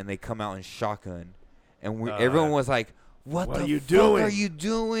 1, and they come out in shotgun, and everyone was like, What What the are you fuck doing? are you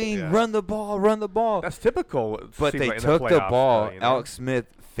doing? Yeah. Run the ball, run the ball. That's typical. it But seems they like in took the playoffs, ball. though, you know? Alex Smith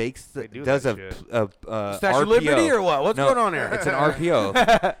fakes the, They do does that a shit. Statue of RPO. Liberty or what? What's No, going on here? It's an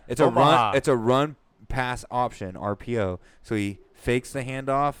RPO. It's a Omaha. run. It's a run pass option RPO. So he fakes the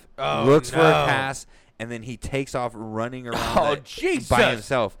handoff, Oh, looks for a no. pass, and then he takes off running around Oh, the- Jesus. by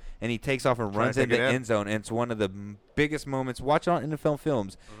himself. And he takes off and Trying runs to take into it the in. end zone. And it's one of the biggest moments. Watch it on NFL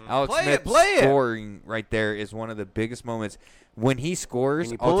films. Alex Play Smith it, play it. scoring right there is one of the biggest moments. When he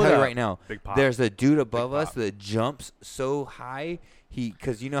scores, And you I'll pull it tell you up. right now, Big pop. there's a dude above us pop. that jumps so high.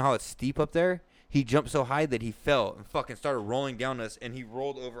 Because you know how it's steep up there? He jumped so high that he fell and fucking started rolling down us, and he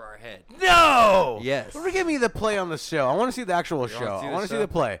rolled over our head. No. Yes. Give me the play on the show. I want to see the actual wanna show. see I the want to see show? the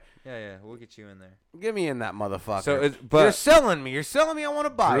play. Yeah, we'll get you in there. Get me in that motherfucker. So but you're selling me. You're selling me. I want to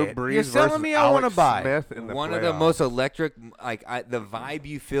buy Drew it. Brees You're selling versus me. I want to Alex buy. Smith in the one of the playoffs. most electric, the vibe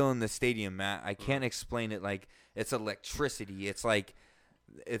you feel in the stadium, Matt. I can't explain it. Like, it's electricity. It's like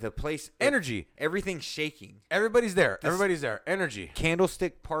the place Energy. everything's shaking. Everybody's there. Everybody's there. Energy.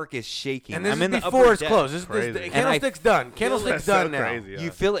 Candlestick Park is shaking. And this I'm is in the before upper it's deck. closed. The Candlestick's done. Candlestick's done now.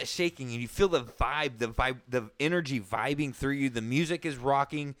 You feel it shaking, and you feel the vibe, the energy vibing through you. The music is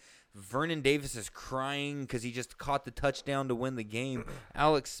rocking. Vernon Davis is crying because he just caught the touchdown to win the game.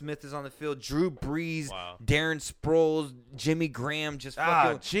 Alex Smith is on the field. Drew Brees, Darren Sproles, Jimmy Graham just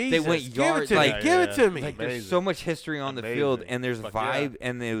fucking. Jesus. They went yards. Give it to me. Like there's so much history on the field, and there's vibe,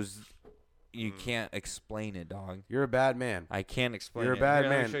 and there's. You can't explain it, dog. You're a bad man. I can't explain it. You're a bad Here,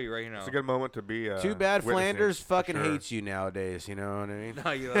 man. Let me show you right here now. It's a good moment to be. Too bad Flanders fucking sure. hates you nowadays. You know what I mean?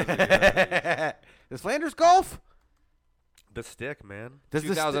 No, you love me. Does Flanders golf? The stick, man. Does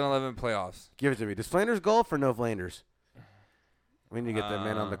 2011 playoffs. Give it to me. Does Flanders golf or no Flanders? We need to get that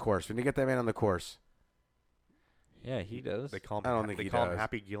man on the course. We need to get that man on the course. Yeah, he does. They call him. I don't think they he call does. him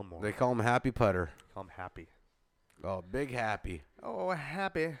Happy Gilmore. They call him Happy Putter. Call him Happy. Oh, Big Happy. Oh,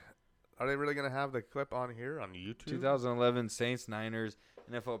 Happy. Are they really gonna have the clip on here on YouTube? 2011 Saints Niners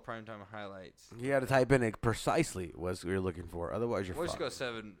NFL primetime highlights. You got to type in it precisely what you're looking for. Otherwise, you're We'll just fucked. go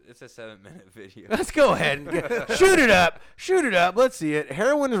 7. It's a 7-minute video. Let's go ahead and shoot it up. Shoot it up. Let's see it.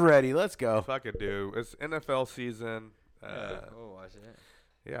 Heroin is ready. Let's go. Fuck it, dude. It's NFL season. We'll watch it.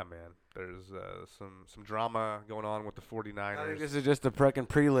 Yeah, man. There's some drama going on with the 49ers. I think this is just the freaking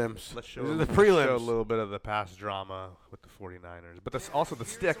prelims. Let's show this is let's the prelims. show a little bit of the past drama with the 49ers. But this also the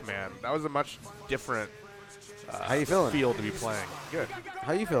stick, man. That was a much different How you feeling? field to be playing. Good.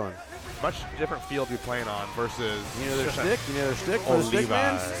 How you feeling? Much different field to be playing on versus You know their stick? You know their stick for the old stick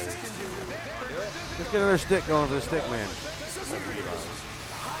man? Levi's. Let's get another stick going for the stick man.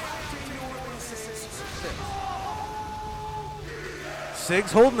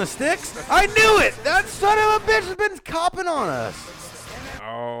 Sig's holding the sticks? I knew it! That son of a bitch has been copping on us.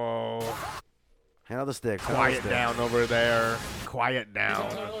 Oh. Handle the sticks. Quiet down over there. Quiet down.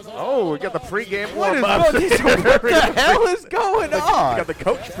 Oh, we got the pregame What is warm-up. what the hell is going on? We got the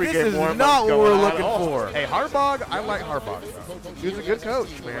coach pregame This is warm-up not what going we're on. looking Oh, for. Hey, Harbaugh, I like Harbaugh. He was a good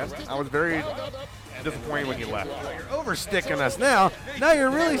coach, man. I was very disappointed when he left. You're oversticking us now. Now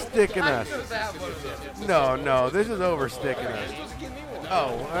you're really sticking us. No, this is oversticking us.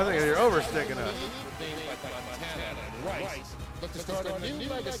 Oh, I think you're oversticking us. Look to start a new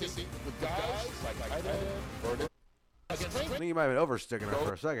legacy with guys like Vernon. I think you might have been oversticking us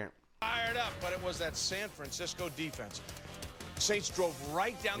for a second. Fired up, but it was that San Francisco defense. Saints drove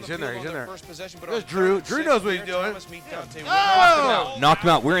right down He's the in field there, he's on in their there. first possession. But There's on Drew. third Drew and knows what six, he's doing. Thomas meet Dante Oh! Knocked him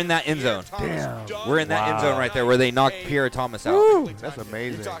out. We're in that end zone. Damn. We're in that end zone right there where they knocked Pierre Thomas out. Woo, that's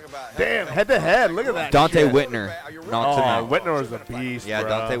amazing. Damn, head-to-head. Look at that Dante shit. Whitner knocks him out. Whitner was a beast, Yeah, bro.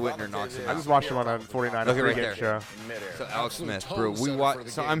 Dante Whitner knocks him I out. just watched him on a 49ers Look at right pregame there. show. So Alex Smith, bro, we watch.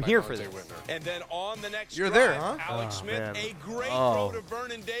 So I'm here for this. And then on the next You're drive, there, huh? Alex Oh, Smith, man. a great Oh. throw to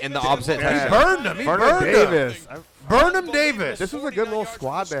Vernon Davis. In the opposite He touchdown. burned him. He burned Davis. him. Burnham Davis. This was a good little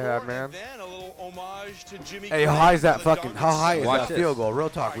squad they had, man. Then a little homage to Jimmy Hey, how Graham high is that for the fucking? How high is Watch that this. field goal? Real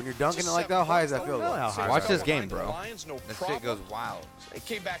talk. When you're dunking it like that, how high is that field goal? Watch this game, bro. Lions, no This problem. shit goes wild. They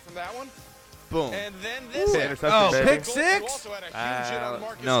came back from that one. Boom. And then this Interception, Oh, baby. pick six? Also had a huge hit on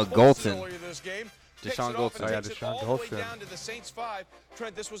Marcus no, Colston Golson. earlier this game. Deshaun Picks it off Golson. and Oh, yeah, takes it Deshaun all the way Golson. down to the Saints 5.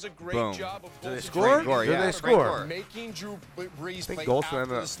 Trent, this was a great Boom. job of Did they Golson. score? Frank Gore, Did yeah. they Frank score? Gore. Making Drew Brees I think play Golson after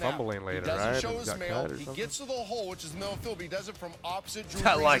ended the up snap. fumbling later, He doesn't right? show And his got mail. cut or He something? gets to the hole, which is middle field. He does it from opposite Drew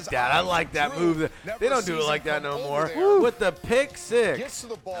I like Brees' that. I eyes. like that Drew move. never They don't do it sees like him that come no over more. there. With the pick six. Gets to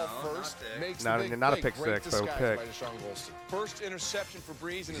the ball first. Makes Not- the big not a play. pick Great six, but a disguise pick. by Deshaun Golson. First interception for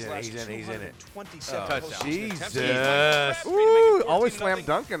Brees in his He's in, last he's in, he's in it. 227 Oh, postseason attempts. Jesus. Ooh, always slam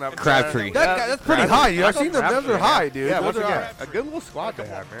dunking up. Crabtree. That's pretty high. Dude. I've seen them. Those are high, dude. Yeah, Those once are again, high. a good little squad they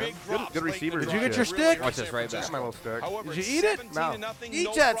had, man. Good receivers. Did you and get your shit. stick? Watch this right I back. got my little stick. However, Did you eat it? 17 to No. nothing, Eat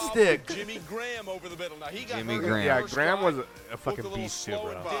no that problem stick. with Jimmy Graham over the middle. Now he got Jimmy hurt on the Graham. Yeah, first Graham drive. was a fucking Looked a beast too,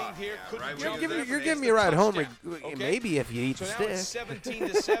 little slow bro. and dinged here. Couldn't You're jump giving, there, you're but giving me it's a ride home. touchdown. Maybe if you eat So the now it's stick.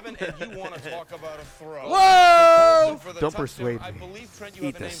 17-7, and you want to talk about a throw. Whoa! For the Don't touchdown. persuade I me. believe, Trent, you Eat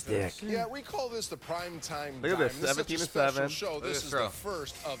have a the name for this. stick. Yeah, we call this the prime time. Look at this, dime. 17 is a to special 7. Show. Look at This this is throw. the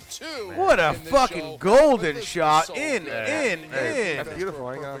first of two. What a in this fucking show. golden But this shot. was so In, good. in. That's beautiful.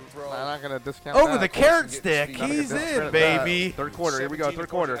 Hang on. Perfect throw. I'm not going to discount Over that. the carrot stick. Not He's gonna in, discredit that. baby. Third quarter. Here we go. 17 Third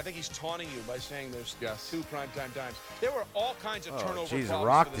to 14. quarter. I think he's taunting you by saying there's two primetime dimes. There were all kinds of turnover Jesus, problems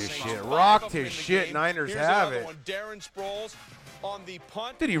rocked for the his Saints. shit. 5 Rocked of them his in the shit. game. Niners Here's have another it. one. Darren Sproles on the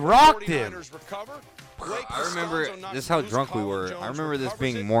punt. Dude, he rocked 49ers him. recover. I remember this is how drunk we were. I remember this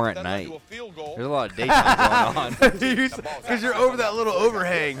being more at night. There's a lot of daytime going on. Because you're over that little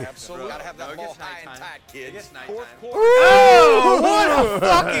overhang. Absolutely. Gotta have that ball high and tight, kids. Oh, what a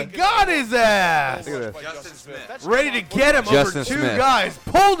fucking got his ass! Look at this. Justin Smith. Ready to get him Justin over two Smith. guys.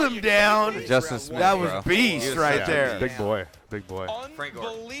 Pulled him down. Justin Smith. That was bro. beast He was right so there. Big boy. Big boy.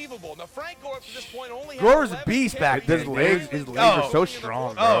 Unbelievable. Now, Frank Gore, up to this point, only had Gore's a 11 beast back carries. then. His legs are so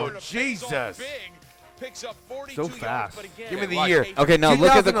strong, bro. Oh, Jesus. Picks up 42 So yards, fast. but again, Give me the watch year. Okay, now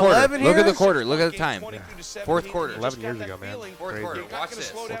look at the quarter. 2011 Look at the years? quarter. Look at the time. Fourth quarter. 11 years ago, man. Fourth Crazy. quarter. Watch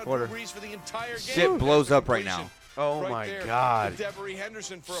this. Fourth quarter. Shit blows up right now. Oh, my God.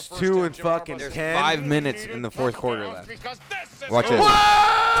 2 and fucking There's 10. 5 minutes in the fourth quarter left. Watch this.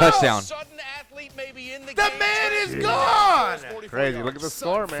 Touchdown. The man is gone. Crazy. Look at the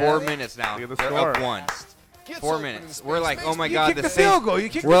score, man. 4 minutes now. Look at the They're score. up 1. 4 minutes. We're like, oh my You God, kicked the the Saints. field goal. You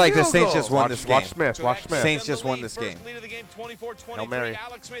kicked We're the like the field Saints goal. just won this game. Watch Smith. Watch Smith. Saints just won this game. Hail Mary.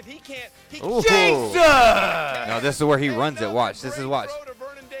 Jesus! No, this is where he runs it. Watch. This is watch.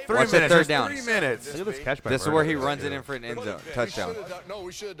 3 Watch the minutes. third There's down. 3 minutes. Look at this catch by This is Vernon. where he runs it in for an end zone touchdown. No,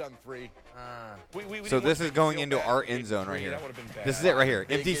 we should have done 3. So this is going into our end zone right here. This is it right here.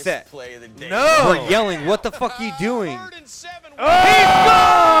 Empty set. No. We're yelling. What the fuck are you doing?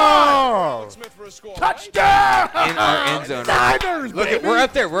 Oh! Touchdown! In our end zone. Niners, Look at, baby. we're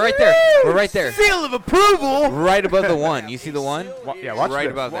up there. We're right there. We're right there. Seal of approval. Right above the 1. You see the 1? Yeah, watch Right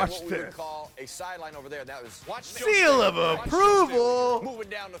this. above Watch that. this. A sideline over there. That was Seal of approval. moving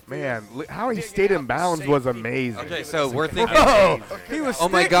down the field. Man, how he stayed in bounds was amazing. Okay, so we're thinking. Bro, he was Oh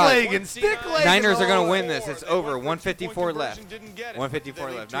my stick God. legging, stick legging. Niners are all going the to win way. this. It's over. 154 left.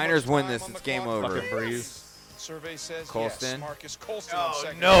 154 left. Niners win this. It's game over. Fucking Breeze. Survey says Colston. yes, Marcus Colston on Oh,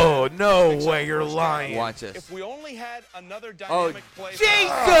 second. no way, you're lying. Watch this. If we only had another Oh, dynamic play. Jesus!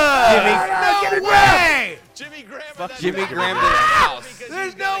 Jimmy- No way! Jimmy Graham. Jimmy Graham to the house.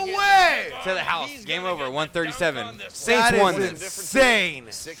 There's no way! To the house. Game over. 137. That Saints won is this. insane.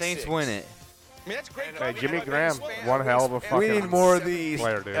 Saints win it. I mean, that's great. Hey, Jimmy Graham, one hell of a fucking We need more of these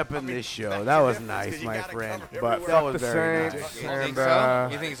player, dude. up in this show. That was nice, my friend. But that fuck was the very Saints. nice. You And, think so?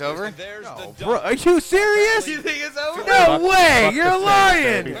 You think it's over? No, bro, are you serious? You think it's over? No way! Fuck You're the Saints,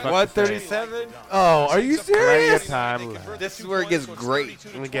 lying! baby. Fuck the 137? Oh, are you Plenty of serious? time left. This is where it gets great.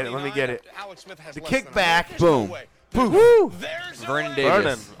 Let me get it. Let me get it. Alex Smith has The less than a kickback. Boom. Woo! Vernon Vernon,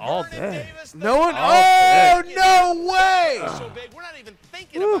 Davis. all day. No one. All Oh, no way! so big. We're not even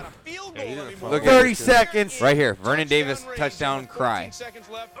thinking about a field goal anymore. Look at 30 seconds. Right here. Vernon Davis, touchdown cry. 14 seconds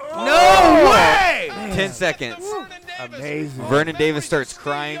left. No way! 10 seconds. Amazing. Vernon Davis starts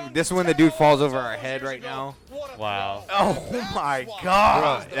crying. This is when the dude falls over our head right now. Wow. Oh my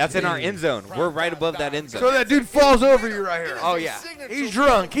God! That's in our end zone. We're right above that end So zone. that dude falls over you right here. Oh, yeah. He's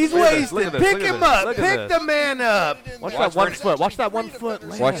drunk. He's Look at this, wasted. look at this, Pick look at him this, up. look at Pick this. the man up. Watch Watch that one Vernon- foot. Watch that 1 foot.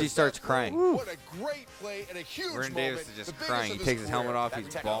 land. Watch, he starts crying. What a great play and a huge Vernon moment. Davis is The just biggest crying. He of his takes his helmet career. off.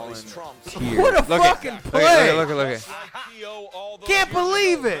 He's bawling. Tears. What a Look fucking at, play. Look at. Can't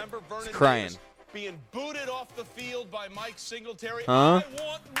believe it. He's crying. Being booted off the field by Mike Singletary. Huh? I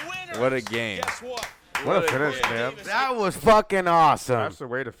want winners. What a game. Guess what? What a finish, man. That was fucking awesome. That's the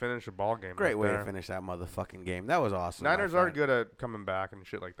way to finish a ball game. Great right way there. to finish that motherfucking game. That was awesome. Niners my are friend. good at coming back and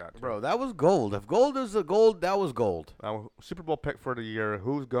shit like that. too. Bro, that was gold. If gold is the gold, that was gold. Super Bowl pick for the year.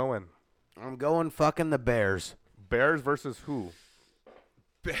 Who's going? I'm going fucking the Bears. Bears versus who?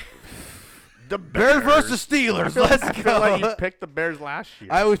 The Bears versus Steelers. Let's I feel like you go. picked the Bears last year.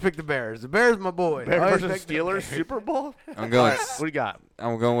 I always pick the Bears. The Bears, my boy. I Bears always versus pick the Steelers Bears. Super Bowl. I'm going. What do you got?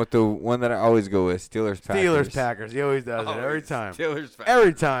 I'm going with the one that I always go with. Steelers Packers. Steelers, Packers. He always does it every time. Steelers Packers.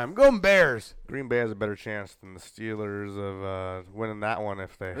 Every time. Going Bears. Green Bay has a better chance than the Steelers of winning that one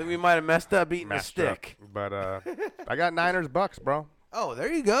if they I think we might have messed up eating a matched up. stick. But I got Niners Bucks, bro. Oh,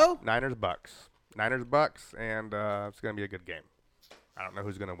 there you go. Niners Bucks, and it's gonna be a good game. I don't know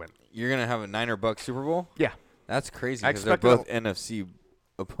who's gonna win. You're gonna have a Niner Bucks Super Bowl? Yeah, That's crazy I because they're expect both NFC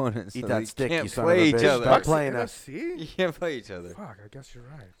opponents. Eat so that they stick, can't you son play of a each bitch. other. Stop playing us. You NFC? can't play each other. Fuck, I guess you're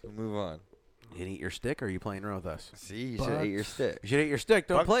right. So move on. You gonna eat your stick or are you playing around with us? See, you should eat your stick. You should eat your stick.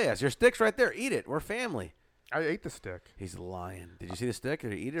 Don't Bucks. play us. Your stick's right there. Eat it. We're family. I ate the stick. He's lying. Did you see the stick?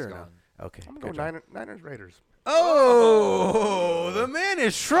 Did he eat it or no? Okay. I'm good going job. Niners Raiders. Oh, the man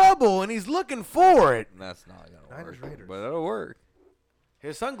is trouble and he's looking for it. That's not gonna Niners work, Raiders. but that'll work.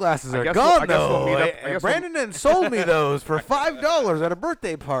 His sunglasses I are guess gone I guess we'll though. meet up- I And guess Brandon then sold me those for $5 at a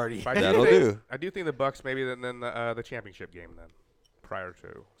birthday party. I That'll think- do. I do think the Bucks maybe then the championship game then. prior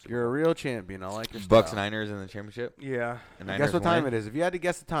to. You're a real champion. I like your Bucks style. Niners in the championship. Yeah. The Guess Niners what time win. it is? If you had to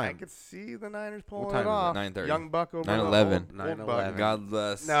guess the I time. could see the Niners pulling time it is it? off. 9:30. Young Buck over 9/11. the old 9/11. Buck. God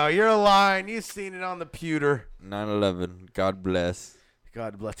bless. No, you're lying. You've seen it on the pewter. 9/11. God bless.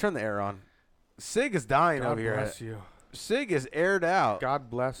 God bless. Turn the air on. Sig is dying God over here. bless you. Sig is aired out. God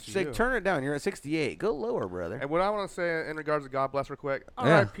bless you. Sig, turn it down. You're at 68. Go lower, brother. And what I want to say in regards to God bless real quick,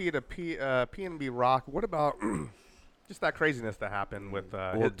 Yeah. R.I.P. to P&B Rock. What about just that craziness that happened with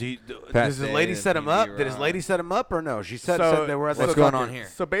Well, his- does his lady set him up? Did his lady set him up or no? She said they were at the What's going fucking- on here?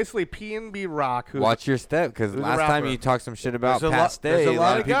 So basically, P&B Rock. Who's Watch your step, because who's a last time rapper. you talked some shit about There's a Pat lot- Stay. there's A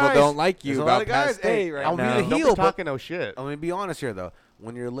lot of people guys- don't like you there's a lot about of Pat guys. Stay Hey, right I'll be now. the Don't heel, be but talking no shit. Let me be honest here, though.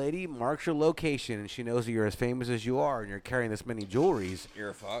 When your lady marks your location and she knows that you're as famous as you are and you're carrying this many jewelries,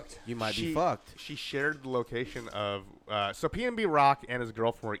 You're fucked. you might be She- fucked. She shared the location of so P&B Rock and his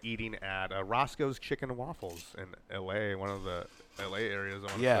girlfriend were eating at Roscoe's Chicken and Waffles in L.A., one of the L.A. areas.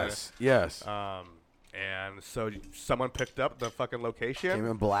 I wanna Yes, say. yes. And so someone picked up the fucking location. Came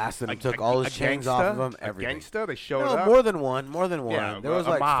and blasted him, took all his chains off of him, everything. A gangsta, they showed No, up. more than one. Yeah, there was a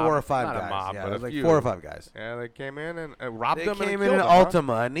like mob. 4 or 5 Not guys. a mob, yeah, but there was a like few. 4 or 5 guys. Yeah, they came in and robbed They him. came and in an killed him,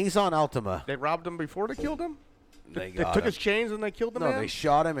 huh? Altima, a Nissan Altima. They robbed him before they killed him? They They got took him. his chains and they killed the No, man? they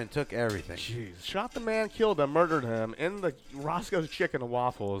shot him and took everything. Jeez. Shot the man, killed him, murdered him in the Roscoe's Chicken and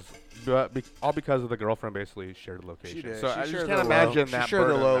Waffles, but all because of the girlfriend basically shared the location. She did. So She I just shared can't the imagine Lolo. that She shared the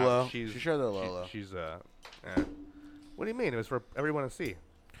burden Lolo. that she's, She shared the Lolo. She's what do you mean? It was for everyone to see.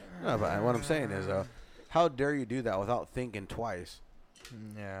 No, but what I'm saying is, how dare you do that without thinking twice?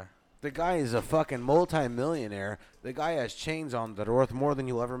 Yeah. The guy is a fucking multi-millionaire. The guy has chains on that are worth more than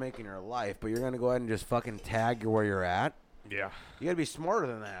you'll ever make in your life, but you're going to go ahead and just fucking tag where you're at? Yeah. You got to be smarter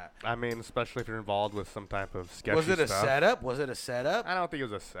than that. I mean, especially if you're involved with some type of sketchy Was it a stuff. setup? Was it a setup? I don't think it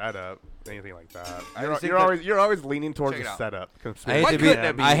was a setup, anything like that. I You're, just think you're that- always you're always leaning towards Check it a out. setup. I Conspiracy hate to be. couldn't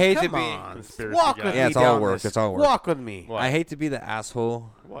it be? I hate to Come be. on. Conspiracy Walk guy. with Yeah, me it's all down work. this. It's all work. Walk with me. What? I hate to be the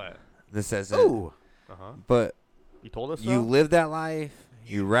asshole What? that says it, Ooh. but You told us you so? live that life.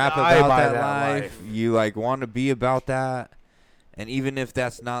 You rap die about by that, that life. life. You like want to be about that. And even if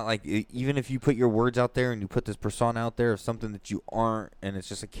that's not like, even if you put your words out there and you put this persona out there of something that you aren't, and it's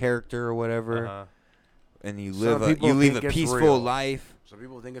just a character or whatever, and you Some live people you live think a it's peaceful real. life. Some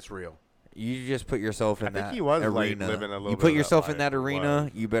people think it's real. You just put yourself in I think that he was, like, arena. living a little You bit put of that yourself in life. that He arena.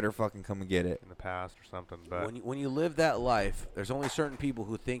 was. You better fucking come and get it. in the past or something. But When you live that life, there's only certain people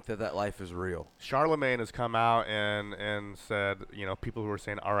who think that life is real. Charlemagne has come out and said, you know, people who are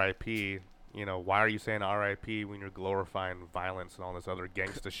saying R.I.P., you know, why are you saying R.I.P. when you're glorifying violence and all this other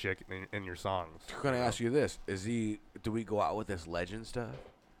gangsta shit in your songs? I'm going to ask you this. Do we go out with this legend stuff?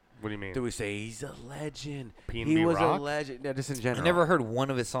 What do you mean? Do we say he's a legend? P&B He was Rock? a legend. No, just in I general. never heard one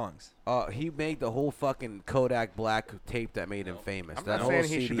of his songs. He made the whole fucking Kodak Black tape that made him famous. I'm that not whole saying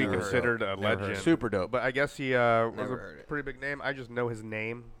he should CD be was considered a dope. Never heard legend. it. Super dope. But I guess he was Never heard a it. pretty big name. I just know his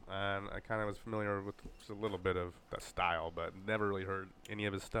name, and I kind of was familiar with just a little bit of that style, but never really heard any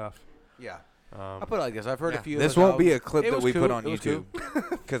of his stuff. Yeah. I'll put it like this. I've heard a few. This of his won't be a albums. clip It that was we cool. put on It was YouTube cool.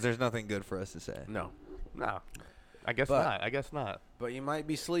 because there's nothing good for us to say. No. No. I guess But- not. I guess not. But you might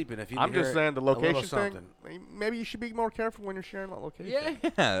be sleeping if you. I'm just saying the location something. thing. Maybe you should be more careful when you're sharing that location.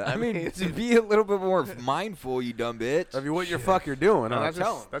 Yeah, I mean, to be a little bit more mindful, you dumb bitch. Of what your fuck you're doing. No, I'm that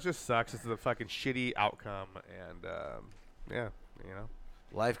telling. just, that just sucks. It's a fucking shitty outcome, and yeah, you know.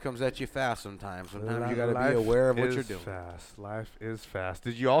 Life comes at you fast sometimes. Sometimes you Li- got to life be aware of what is you're doing. Fast. Life is fast.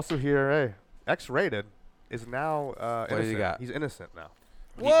 Did you also hear? Hey, X-rated is now What has innocent. he got? He's innocent now.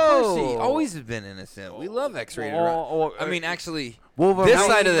 Whoa! He always has been innocent. We love X-rated. Well, I mean, actually, Wolverine this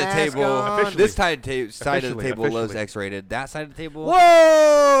side of the mask table, on. this side of the table loves Officially. X-rated. That side of the table,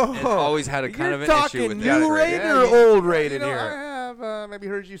 Whoa! has always had a kind of You're an issue with talking the new X-rated. rated or old rated you know, here? I have maybe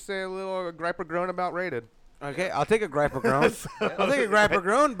heard you say a little gripe or groan about rated. Okay, I'll take a gripe or groan. I'll take a gripe or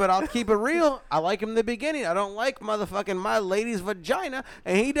groan, but I'll keep it real. I like him in the beginning. I don't like motherfucking my lady's vagina,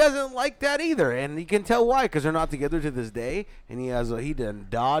 and he doesn't like that either. And you can tell why, because they're not together to this day. And he done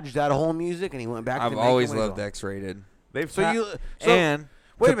dodged that whole music, and he went back. I've to always making loved X-rated. They've And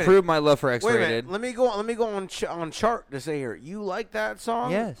wait a to minute. prove my love for Wait a minute. X-rated, Let me go on chart to say here. You like that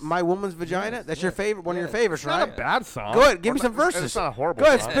song? Yes. My Woman's Vagina. That's your favorite. One of your favorites, It's right? not a bad song. Go ahead. Give Or me some not- verses. It's not a horrible Go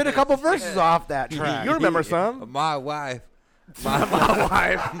ahead. song. Spit a couple verses off that track. You remember some? my wife, My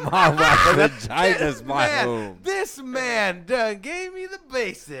wife. my wife, vagina's my home. This man done gave me the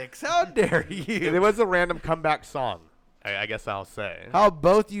basics. How dare you? It was a random comeback song. I guess I'll say. How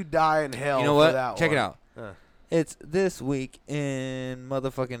both you die in hell. You know for what? That Check it one. out. It's this week in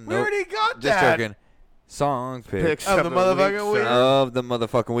motherfucking. We already got Just that. joking. Song picks of the motherfucking week. Of the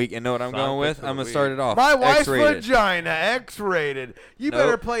motherfucking week. And know what I'm going with? I'm going to start it off. My wife's X-rated. vagina, X-rated. You Nope.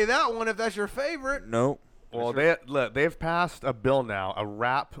 better play that one if that's your favorite. Nope. Well, they've passed a bill now, a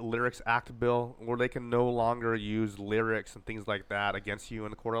Rap Lyrics Act bill, where they can no longer use lyrics and things like that against you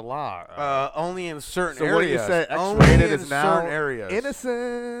in the court of law. Only in certain so areas. What do you say? Only X-rated in is now certain areas.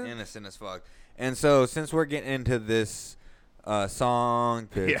 innocent As fuck. And so, since we're getting into this song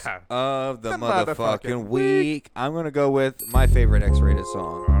picks of the motherfucking week, I'm going to go with my favorite X-rated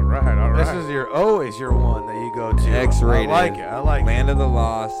song. All right. This is always your one that you go to. X-rated. I like it. Land of the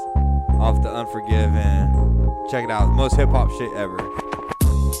Lost, off the Unforgiven. Check it out. Most hip-hop shit ever.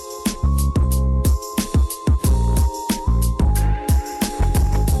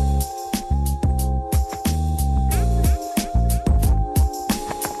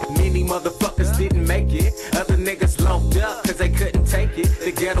 Many motherfuckers didn't make it. Other niggas locked up cause they couldn't take it.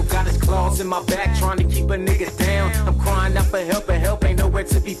 The ghetto got his claws in my back trying to keep a nigga down. I'm crying out for help and help ain't nowhere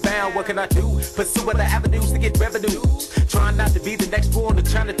to be found. What can I do? Pursue other avenues to get revenues. Trying not to be the next fool on the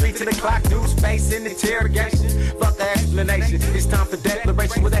China 3 to the clock news. Facing interrogation. Fuck the explanation. It's time for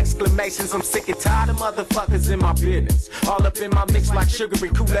declaration with exclamations. I'm sick and tired of motherfuckers in my business. All up in my mix like sugar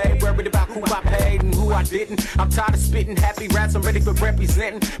and Kool-Aid. Worried about who I paid and who I didn't. I'm tired of spitting happy raps. I'm ready for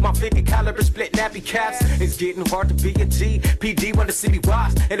representing. My 50 caliber split nappy caps. It's getting hard to be a G. PD want to see me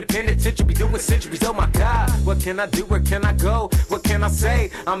watch. Independent tension be doing centuries. Oh my God. What can I do? Where can I go? What can I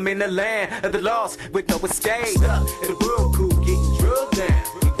say? I'm in the land of the lost with no escape. Stuck in the whirlpool getting drilled down.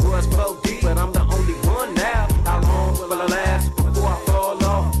 It was 4D, but I'm the only one now. How long will I last before I fall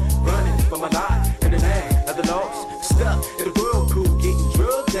off? Running for my life in the land of the lost. Stuck in the whirlpool getting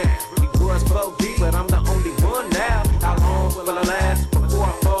drilled down. It was 4D, but I'm the only one now. How long will I last before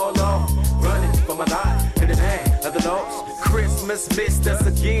I fall off? Running for my life in the land of the lost. Christmas missed us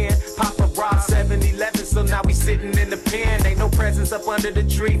again. Papa robbed 7-Eleven, so now we sitting in the pen. Ain't no presents up under the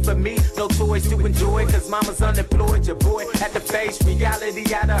tree for me. No toys to enjoy, cause mama's unemployed. Your boy had to face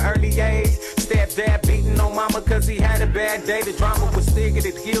reality at an early age. Stepdad beating on mama cause he had a bad day. The drama was sticking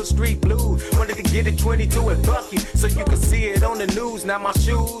at Hill Street Blues. Wanted to get it 22 at Bucky so you could see it on the news. Now my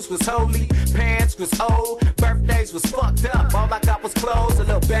shoes was holy, pants was old, birthdays was fucked up. All I got was clothes. A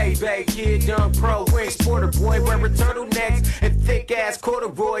little baby kid, young pro, wing sporter boy, wearing turtlenecks and thick ass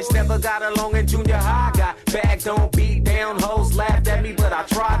corduroys. Never got along in junior high. Got bagged on, beat down, hoes laughed at me, but I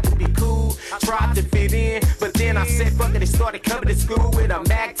tried to be cool. Tried to fit in, but then I said fuck it and started coming to school with a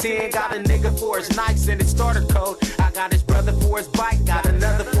Mac 10. Got a nigga for his Nikes and his starter coat. I got his brother for his bike, got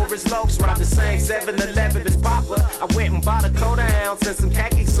another for his lokes. Robbed the same 7-Eleven as Papa. I went and bought a quarter ounce and some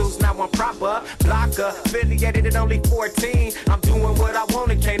khaki suits. Now I'm proper blocker, affiliated at only 14. I'm doing what I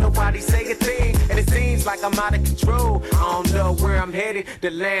want and can't nobody say a thing. And it seems like I'm out of control. I don't know where I'm headed.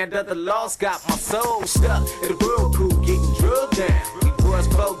 The land of the lost got my soul stuck in the whirlpool getting drilled down. It was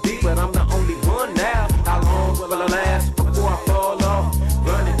 4D, but I'm the only one now. How long will I last before I fall off?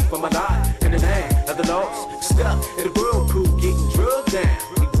 Running for my life in the land of the lost. Stuck in the whirlpool getting drilled down.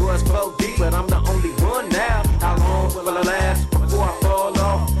 It was 4D, but I'm the only one now. How long will I last before I fall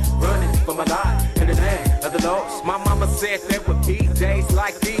off? Running for my life in the land of the lost. My mama said there would be days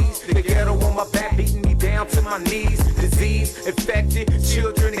like these. The ghetto on my back beating me down to my knees. Disease, infected,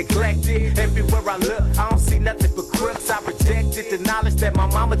 children neglected. Everywhere I look, I don't see nothing but crooks. I rejected the knowledge that my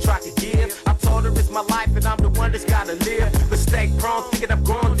mama tried to give. I told her it's my life and I'm the one that's gotta live. Mistake prone, thinking I'm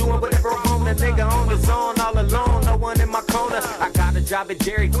growing, doing whatever I want. The nigga on his own, all alone, no one in my corner. I got a job at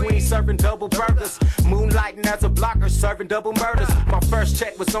Dairy Queen, serving double burgers. Moonlighting as a blocker, serving double murders. My first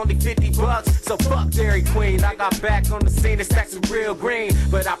check was only $50, so fuck Dairy Queen. I got back on the scene and stacks of real green.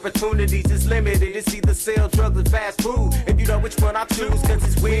 But opportunities is limited, it's either sell drugs or fast food. And you know which one I choose, cause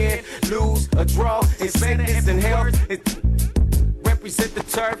it's win, lose, or draw. It's sickness and health. Represent the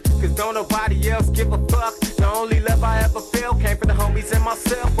turf, cause don't nobody else give a fuck. The only love I ever felt came from the homies and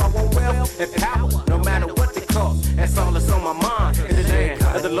myself. I want wealth and power, no matter what the cost. That's all that's on my mind. In the land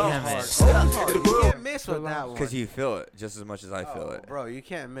of the lost, stuck in the world. You can't miss with that one. Because you feel it just as much as I feel it. Bro, you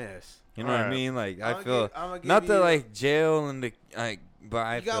can't miss. You know what I mean? Like, I feel I'ma give not the you- like jail and the like, but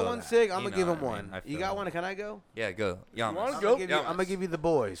I You feel got one that, sig? I'm you gonna give know him what I mean? one. I You feel got that. one? Can I go? Yeah, go. Yamas. I'm gonna give you the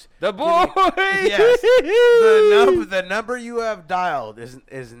boys. The boys. Yes. The number you have dialed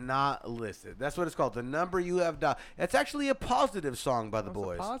is not listed. That's what it's called. The number you have dialed. It's actually a positive song by the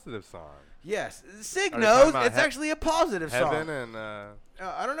boys. A positive song. Yes, Sig Are you knows. talking about It's actually a positive Heaven song. and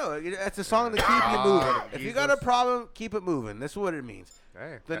I don't know. It's a song to keep you moving. If you got a problem, keep it moving. That's what it means.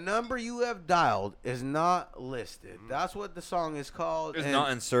 Hey. The number you have dialed is not listed. That's what the song is called. It's and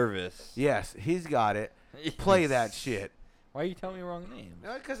not in service. Yes, he's got it. Play that shit. Why are you telling me wrong names?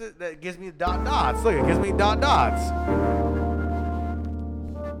 Because that gives me dot dots. Look, it gives me dot dots.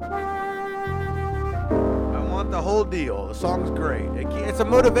 I want the whole deal. The song's great. It's a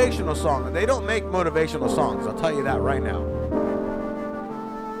motivational song. They don't make motivational songs. I'll tell you that right now.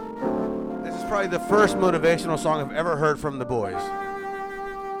 This is probably the first motivational song I've ever heard from the boys.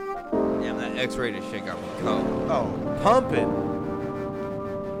 Damn, that X-rated shit got me cold. Oh, pumping.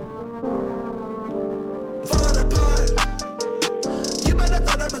 You might have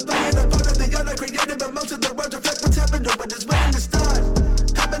thought I was playing a part of the other creative, but most of the words reflect what's happened or what is waiting to start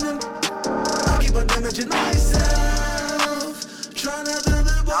happening. I keep on damaging myself, trying to do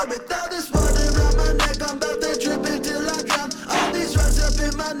the war without this water around my neck. I'm about to drip it till I drown. All these drugs up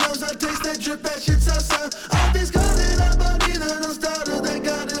in my nose, I taste that drip, that shit's so sound. All these calling up, but either no starter, they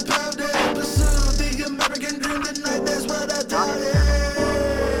got it pounded. Pursue the American dream tonight, that's what I do.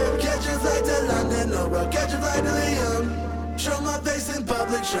 Catch a flight to London or I'll catch a flight to Lyon. Show my face in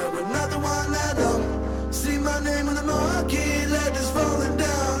public, show another one that see my name on the marquee, letters falling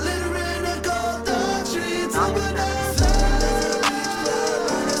down, litter in the cold dark streets of a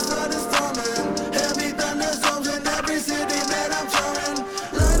heavy thunderstorms in every city that I'm touring.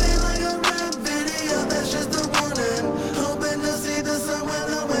 Lighting like a rap video, that's just a warning. Hoping to see the sun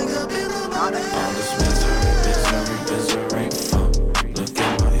when I wake up in the morning. All this misery, fuck. Look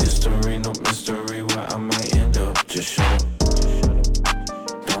at my history, no mystery where I might end up. Just show.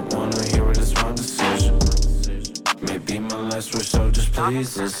 Don't wanna hear it, it's my decision. Maybe my last wish, so just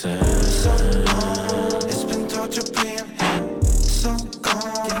please listen. So long, it's been torture being here. So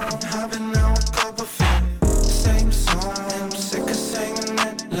gone, having now a cup of fear. Same song, I'm sick of singing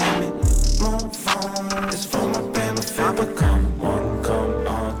it. Let me move on, it's for my benefit. I become one, come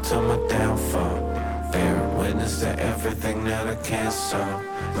on to my downfall. Bear witness to everything that I can't solve.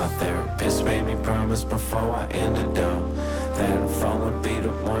 My therapist made me promise before I ended up that a phone would be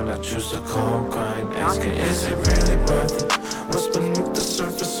the one I choose to call, crying, asking, is it really worth it? What's beneath the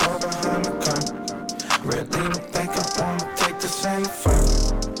surface or behind the curtain? Really don't think I wanna take this any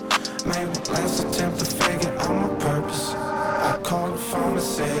further. Maybe last attempt to figure out my purpose. I called the phone and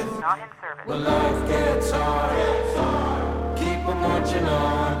said, when life gets hard, keep on marching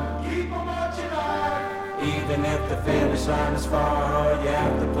on. Even if the finish line is far, you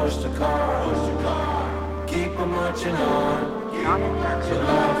have to push the car. Keep on marching on. When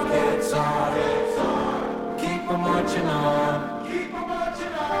life gets hard, keep on marching on.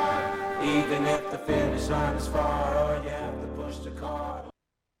 Even if the finish line is far, you have to push the car.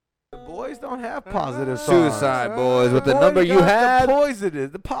 The boys don't have positive songs. Suicide Boys with the Boy, number you got had. The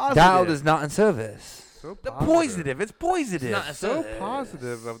positive. The positive. Dialed is not in service. So The positive. positive. It's positive. It's not So service.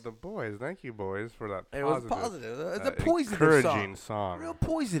 positive of the boys. Thank you, boys, for that It was positive. positive. It's a positive encouraging song. Real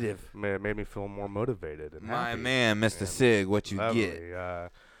positive. Made me feel more motivated and My happy. man, Mr. Sig, what you Lovely.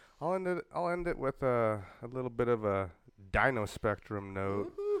 get? I'll end it with a little bit of a Dino Spectrum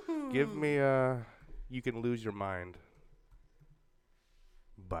note. Give me You Can Lose Your Mind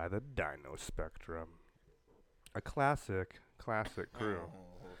by the Dino Spectrum. A classic crew.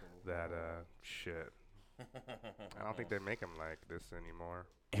 That shit. I don't think they make them like this anymore.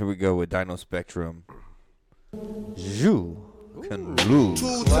 Here we go with Dino Spectrum. You can lose.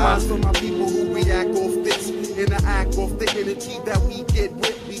 2 times for my people who react off this. Interact off the energy that we get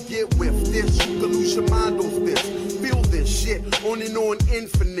with this. You can lose your mind off this. Feel this shit on and on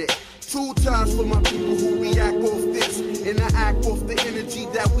infinite. 2 times for my people who react off this. Interact off the energy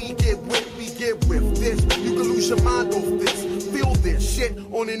that we get with this. You can lose your mind off this. Feel this shit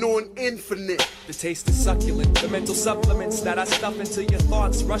on and on infinite. The taste is succulent, the mental supplements that I stuff into your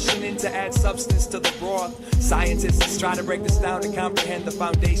thoughts, rushing in to add substance to the broth. Scientists try to break this down to comprehend the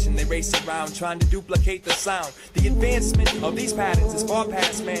foundation. They race around trying to duplicate the sound. The advancement of these patterns is far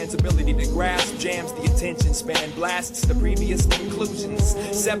past man's ability to grasp, jams the attention span, blasts the previous conclusions.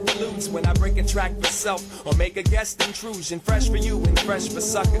 Sepulutes when I break a track for self or make a guest intrusion. Fresh for you and fresh for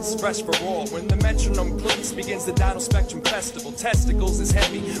suckers, fresh for all. When the metronome clicks, begins the Dino Spectrum Festival. Testicles is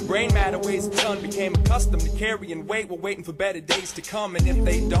heavy, brain matter weighs a ton. Became accustomed to carrying weight. We're waiting for better days to come. And if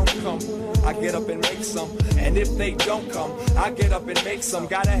they don't come, I get up and make some. And if they don't come, I get up and make some.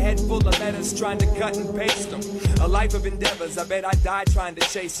 Got a head full of letters trying to cut and paste them. A life of endeavors, I bet I died trying to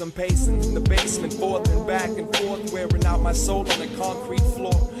chase them. Pacing in the basement, forth and back and forth, wearing out my soul on the concrete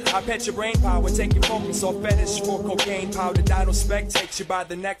floor. I pet your brain power, take your focus off fetish for cocaine powder. Dino Spec takes you by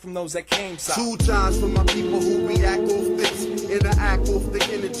the neck from those that came south. 2 times for my people who react off this. Interact off the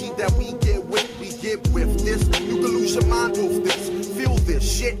energy that we get with this. You can lose your mind off this. Feel this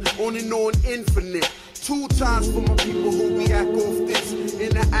shit on and on infinite. 2 times for my people who react off this. In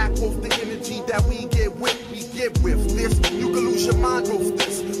the act off the energy that we get with this. You can lose your mind off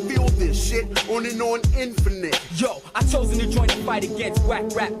this. Feel this shit on and on infinite. Yo, I chosen to join the fight against whack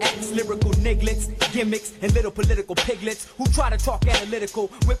rap acts, lyrical nigglets, gimmicks, and little political piglets who try to talk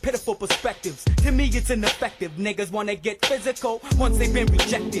analytical with pitiful perspectives. To me, it's ineffective. Niggas wanna get physical once they've been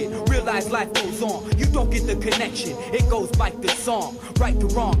rejected. Realize life goes on. You don't get the connection. It goes like the song. Right to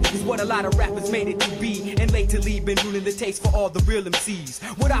wrong is what a lot of rappers made it to be, and lately been ruling the taste for all the real MCs.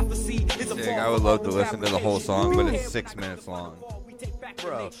 What I foresee is a I would love to listen to the whole song, but it's 6 minutes long.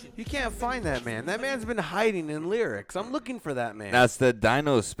 Bro, you can't find that man. That man's been hiding in lyrics. I'm looking for that man. That's the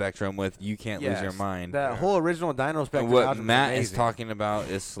Dino Spectrum with You Can't Lose Your Mind. That whole original Dino Spectrum. And what album Matt is is talking about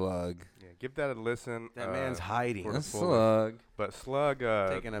is Slug. Yeah, give that a listen. That man's hiding. That's Slug. But Slug...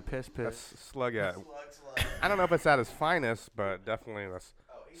 taking a piss. Slug at... I don't know if it's at his finest, but definitely that's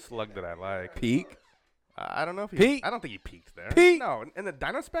Slug that I like. Peak? I don't know if he... Peak? I don't think he peaked there. Peak? No, in the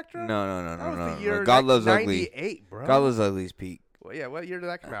Dino Spectrum? No. That was the year God Loves Ugly. 98, bro. God Loves Ugly's peak. Well, yeah, what year did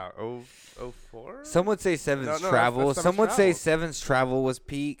that come out? 04? Some would say Seven's Travel. That's Some would say Travel. Seven's Travel was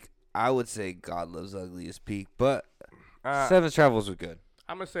peak. I would say God Loves Ugly is peak, but Uh, Seven's Travels was good.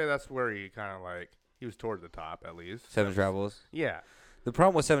 I'm going to say that's where he kind of like... He was toward the top, at least. Seven Travels? Yeah. The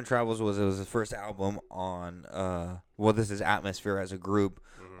problem with Seven Travels was it was his first album on, well, this is Atmosphere as a group,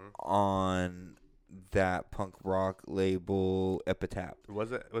 on that punk rock label Epitaph. Was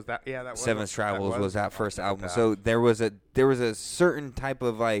that? Yeah, that was. Seven's Travels was that first album. Epitaph. So there was a certain type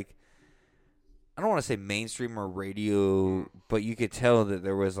of like, I don't want to say mainstream or radio, but you could tell that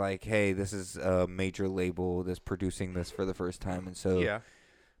there was like, hey, this is a major label that's producing this for the first time. And so, yeah.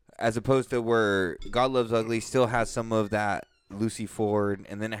 As opposed to where God Loves Ugly still has some of that Lucy Ford,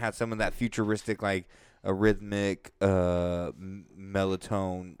 and then it had some of that futuristic, like a rhythmic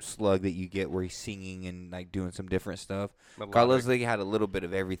melotone slug that you get where he's singing and like doing some different stuff. God Loves Ugly had a little bit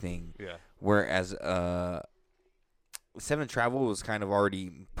of everything. Yeah. Whereas Seven Travel was kind of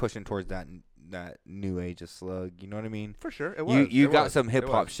already pushing towards that new age of slug. You know what I mean? For sure, it was. You It got was. some hip It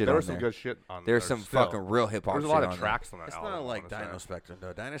hop was. shit There on was there. some good shit on There's there some still. fucking real hip hop There's shit a lot on of there. tracks on that It's album. not I like wanna Dino say. Spectrum,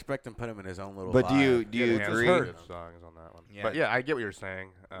 though. Dino Spectrum put him in his own little But do you vibe. agree? Good songs on that one. Yeah. But yeah, I get what you're saying.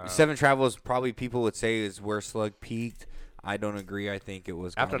 Seven Travels probably people would say is where Slug peaked. I don't agree. I think it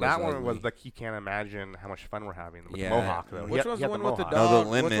was After God Loves that one Ugly. was like you can't imagine how much fun we're having with Yeah. the Mohawk though. Which He was had the one with the Mohawk. dog? No, the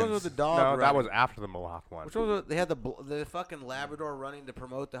Which one was Lemons. with the dog? No, that running? was after the Mohawk one. Which one was they had the fucking Labrador running to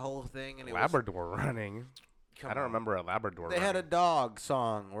promote the whole thing, and it Labrador running. Come I don't on. remember a Labrador. They had a running. dog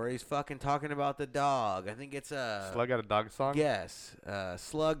song where he's fucking talking about the dog. I think it's a Slug had a dog song. Yes,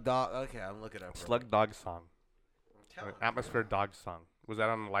 Slug dog. Okay, I'm looking up. Slug dog song. Atmosphere dog song. Was that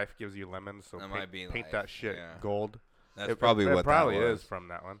on Life Gives You Lemons? So That paint, might be paint Life, that shit yeah. gold. That's probably what that It probably was. is from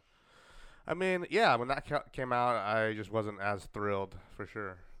that one. I mean, yeah, when that came out, I just wasn't as thrilled for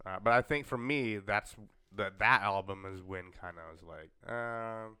sure. But I think for me, that's that album is when kind of was like,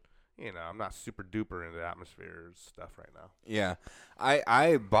 I'm not super duper into Atmosphere stuff right now. Yeah,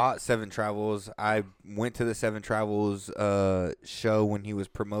 I bought Seven Travels. I went to the Seven Travels show when he was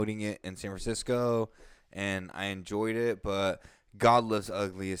promoting it in San Francisco, and I enjoyed it. But God Loves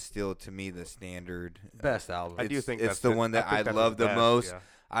Ugly is still to me the standard Best album. I do think it's that's the it. one that I think I that's love the the best, most. yeah.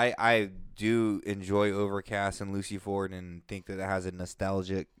 I do enjoy Overcast and Lucy Ford and think that it has a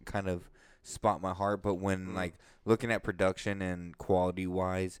nostalgic kind of spot in my heart. But when like looking at production and quality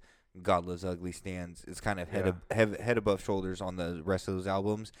wise, God Loves Ugly stands. It's kind of head above shoulders on the rest of those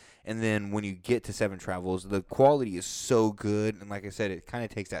albums. And then when you get to Seven Travels, the quality is so good. And like I said, it kind of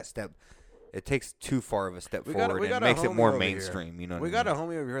takes that step. It takes too far of a step forward and makes it more mainstream. You know, we what got I mean? a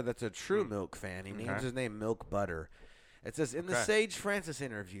homie over here that's a true Milk fan. He names his name Milk Butter. It says, in the Sage Francis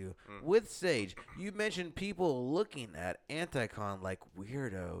interview with Sage, you mentioned people looking at Anticon like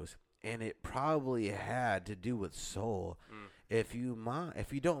weirdos, and it probably had to do with soul. If you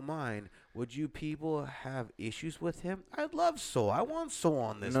don't mind, would you people have issues with him? I love Soul. I want Soul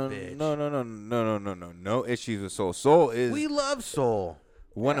on this bitch. No issues with Soul. Soul is We love Soul.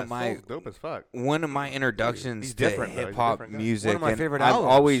 one Yeah, of my Soul's dope as fuck. one of my introductions He's to different, though. He's a hip hop different guy. music. One of my and favorite I've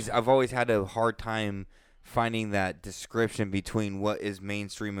albums. always had a hard time finding that description between what is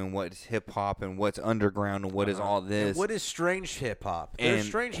mainstream and what is hip hop and what's underground and what is all this. And what is strange hip hop? There's And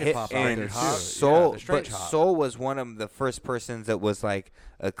strange hip hop out and there too. Soul, there's strange but hop. Soul was one of the first persons that was like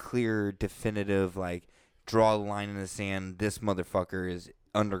a clear, definitive, like draw the line in the sand. This motherfucker is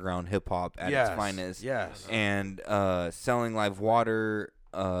underground hip hop at its finest. Yes. And Selling Live Water,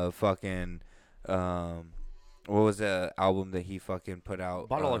 What was the album that he fucking put out?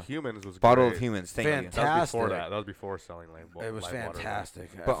 Bottle of Humans was Bottle great. of Humans. Thank you. That was before that. That was before Selling Label. It was fantastic.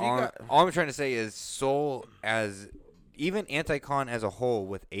 But all I'm trying to say is Soul, as even Anti-Con as a whole,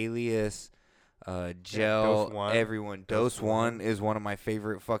 with Alias, Gel, Dose One. everyone. Dose One is one of my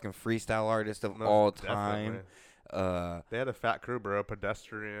favorite fucking freestyle artists of all time. They had a fat crew, bro.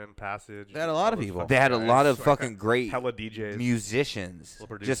 Pedestrian, Passage. They had a lot of people. They had a lot of fucking great hella DJs, musicians,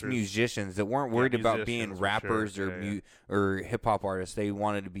 just musicians that weren't worried about being rappers or hip hop artists. They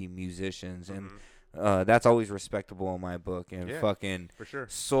wanted to be musicians, and that's always respectable in my book. And fucking for sure.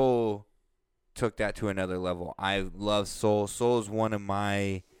 Soul took that to another level. I love Soul. Soul is one of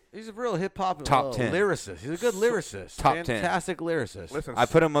my. He's a real hip hop top 10 lyricist. He's a good lyricist. Top 10. Fantastic lyricist. Listen, I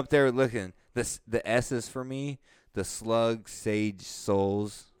put him up there. Looking the S's for me. The Slug, Sage,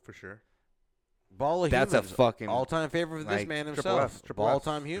 Souls. For sure. Ball of That's Humans. a fucking all-time favorite for this man himself. Triple S.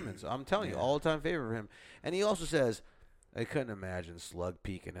 All-time Humans. I'm telling you, all-time favorite for him. And he also says, I couldn't imagine Slug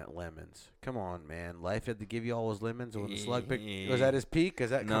peaking at lemons. Come on, man. Life had to give you all his lemons when the Slug peaked. Was that his peak?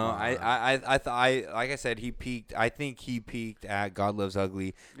 Is that no? I like I said, he peaked. I think he peaked at God Loves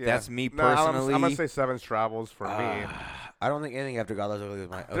Ugly. Yeah. That's me No, personally. I'm gonna say Seven's Travels for me. I don't think anything after God Loves Ugly was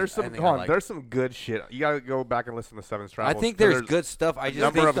my. There's some good shit. You gotta go back and listen to Seven's Travels. I think there's good stuff. I just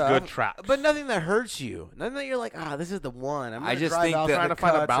number think of good tracks, but nothing that hurts you. Nothing that you're like, this is the one. I just think that Trying to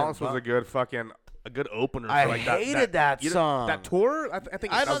Find a Balance was a good fucking. A good opener. I for like hated that song. That tour. I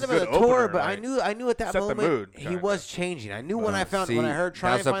think I don't know about the tour, but I knew at that set moment the mood, he was changing. I knew when I heard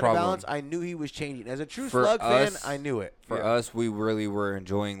Try and Find a Balance, I knew he was changing. As a true Slug fan, I knew it. For us, we really were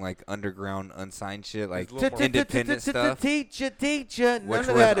enjoying like underground, unsigned shit, like independent stuff. Teacher. None of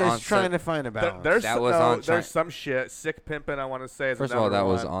that is Trying to Find a Balance. There's some shit. Sick Pimpin', I want to say. First of all, that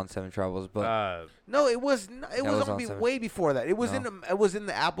was on Seven Travels, but no, it was way before that. It was in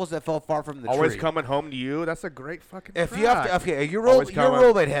the Apples That Fell Far from the Tree. Always Coming Home to You. That's a great fucking track. If you have to, you're a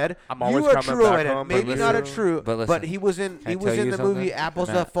Robot head. I'm always you are coming true back Robot head. home. Maybe not a true, but he was in the movie something? Apples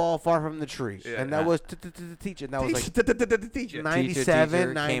That Fall Far from the Tree, and that was Teacher. And that was like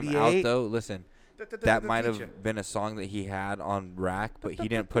 97, 98. Came out though. Listen, that might have been a song that he had on Rack, but he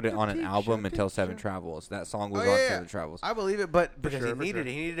didn't put it on an album until Seven Travels. That song was on Seven Travels. I believe it, but because he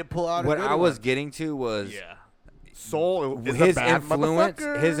needed to pull out. What I was getting to was Soul. His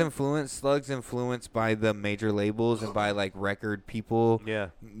influence, Slug's influence by the major labels and by like record people. Yeah,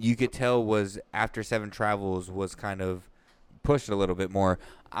 you could tell was after Seven Travels was kind of pushed a little bit more.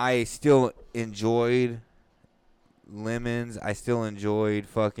 I still enjoyed Lemons. I still enjoyed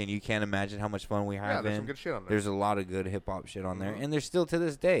fucking You Can't Imagine How Much Fun We Have. Yeah, there's some good shit on there. There's a lot of good hip hop shit on there, and there's still to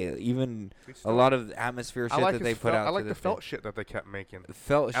this day even a lot of atmosphere shit that they put out. I like the felt shit that they kept making. The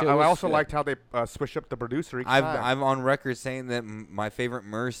felt shit. I also liked how they switched up the producer each time. I'm on record saying that my favorite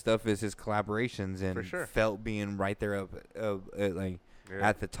Murs stuff is his collaborations, and felt being right there up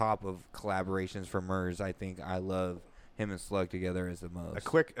at the top of collaborations for Murs. I think I love him and Slug together is the most. A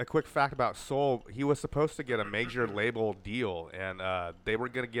quick fact about Soul: he was supposed to get a major label deal, and they were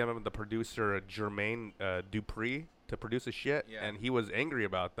gonna give him the producer Jermaine Dupri to produce his shit, and he was angry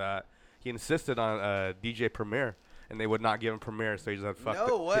about that. He insisted on DJ Premier, and they would not give him Premier, so he said fuck.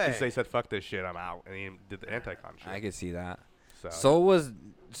 No way. So he said fuck this shit, I'm out, and he did the Anti-Con shit. I could see that.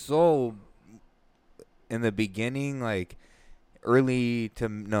 Soul in the beginning, like mid to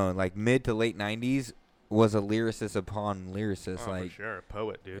late 90s. Was a lyricist upon lyricist, for sure, a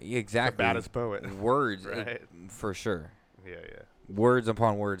poet, dude. Exactly, the baddest poet. Words, right? For sure. Yeah. Words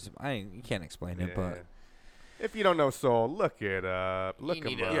upon words. You can't explain it, but if you don't know Soul, look it up. Look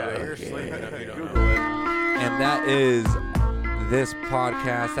him up. Yeah, you're sleeping. Google it. And that is this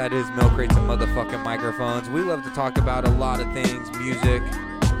podcast. That is Milk Crates and Motherfucking Microphones. We love to talk about a lot of things: music,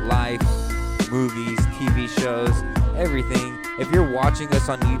 life, movies, TV shows, everything. If you're watching us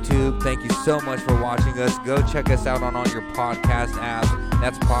on YouTube, thank you so much for watching us. Go check us out on all your podcast apps.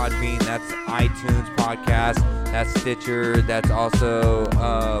 That's Podbean, that's iTunes Podcast, that's Stitcher, that's also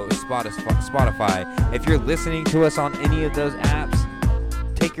Spotify. If you're listening to us on any of those apps,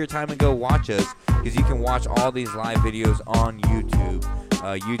 take your time and go watch us, because you can watch all these live videos on YouTube.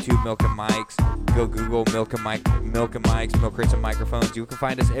 YouTube Milk and Mikes. Go Google Milk and Mikes, Milk Crates and Microphones. You can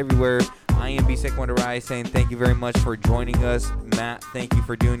find us everywhere. I am B-Sick Wonder Eye saying thank you very much for joining us. Matt, thank you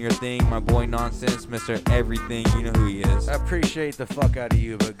for doing your thing. My boy Nonsense, Mr. Everything, you know who he is. I appreciate the fuck out of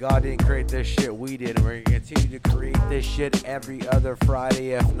you, but God didn't create this shit, we did, and we're going to continue to create this shit every other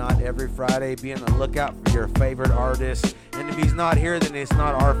Friday, if not every Friday. Be on the lookout for your favorite artist, and if he's not here, then it's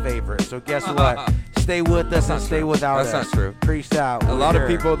not our favorite. So guess what? Stay with us and stay without us. That's not true. Peace out. A lot of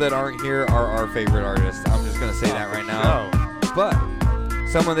people that aren't here are our favorite artists. I'm just going to say that right now. But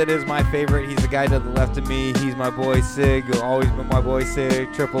someone that is my favorite. He's the guy to the left of me. He's my boy Sig. He'll always been my boy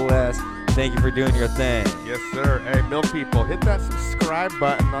Sig. Triple S. Thank you for doing your thing. Yes, sir. Hey, Milk people, hit that subscribe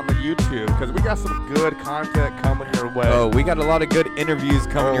button on the YouTube because we got some good content coming your way. Oh, we got a lot of good interviews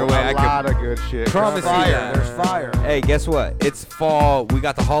coming your way. A lot of good shit. Promise you that. There's fire. Hey, guess what? It's fall. We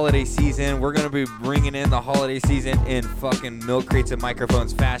got the holiday season. We're going to be bringing in the holiday season in fucking Milk Crates and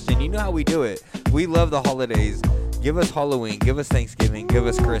Microphones fashion. You know how we do it. We love the holidays. Give us Halloween, give us Thanksgiving, give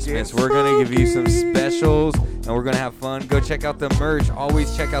us Christmas. We're going to give you some specials, and we're going to have fun. Go check out the merch.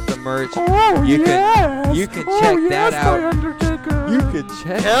 Always check out the merch. You can check that out. You can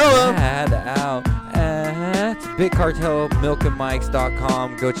check that out at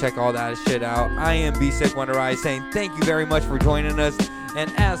BigCartelMilkandMikes.com. Go check all that shit out. I am B-Sick Wonder Eye saying thank you very much for joining us.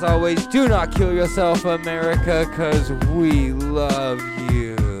 And as always, do not kill yourself, America, because we love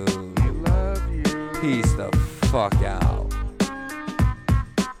you. We love you. Peace the fuck out.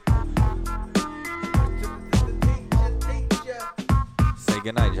 Say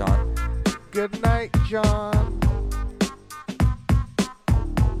goodnight, John. Good night, John.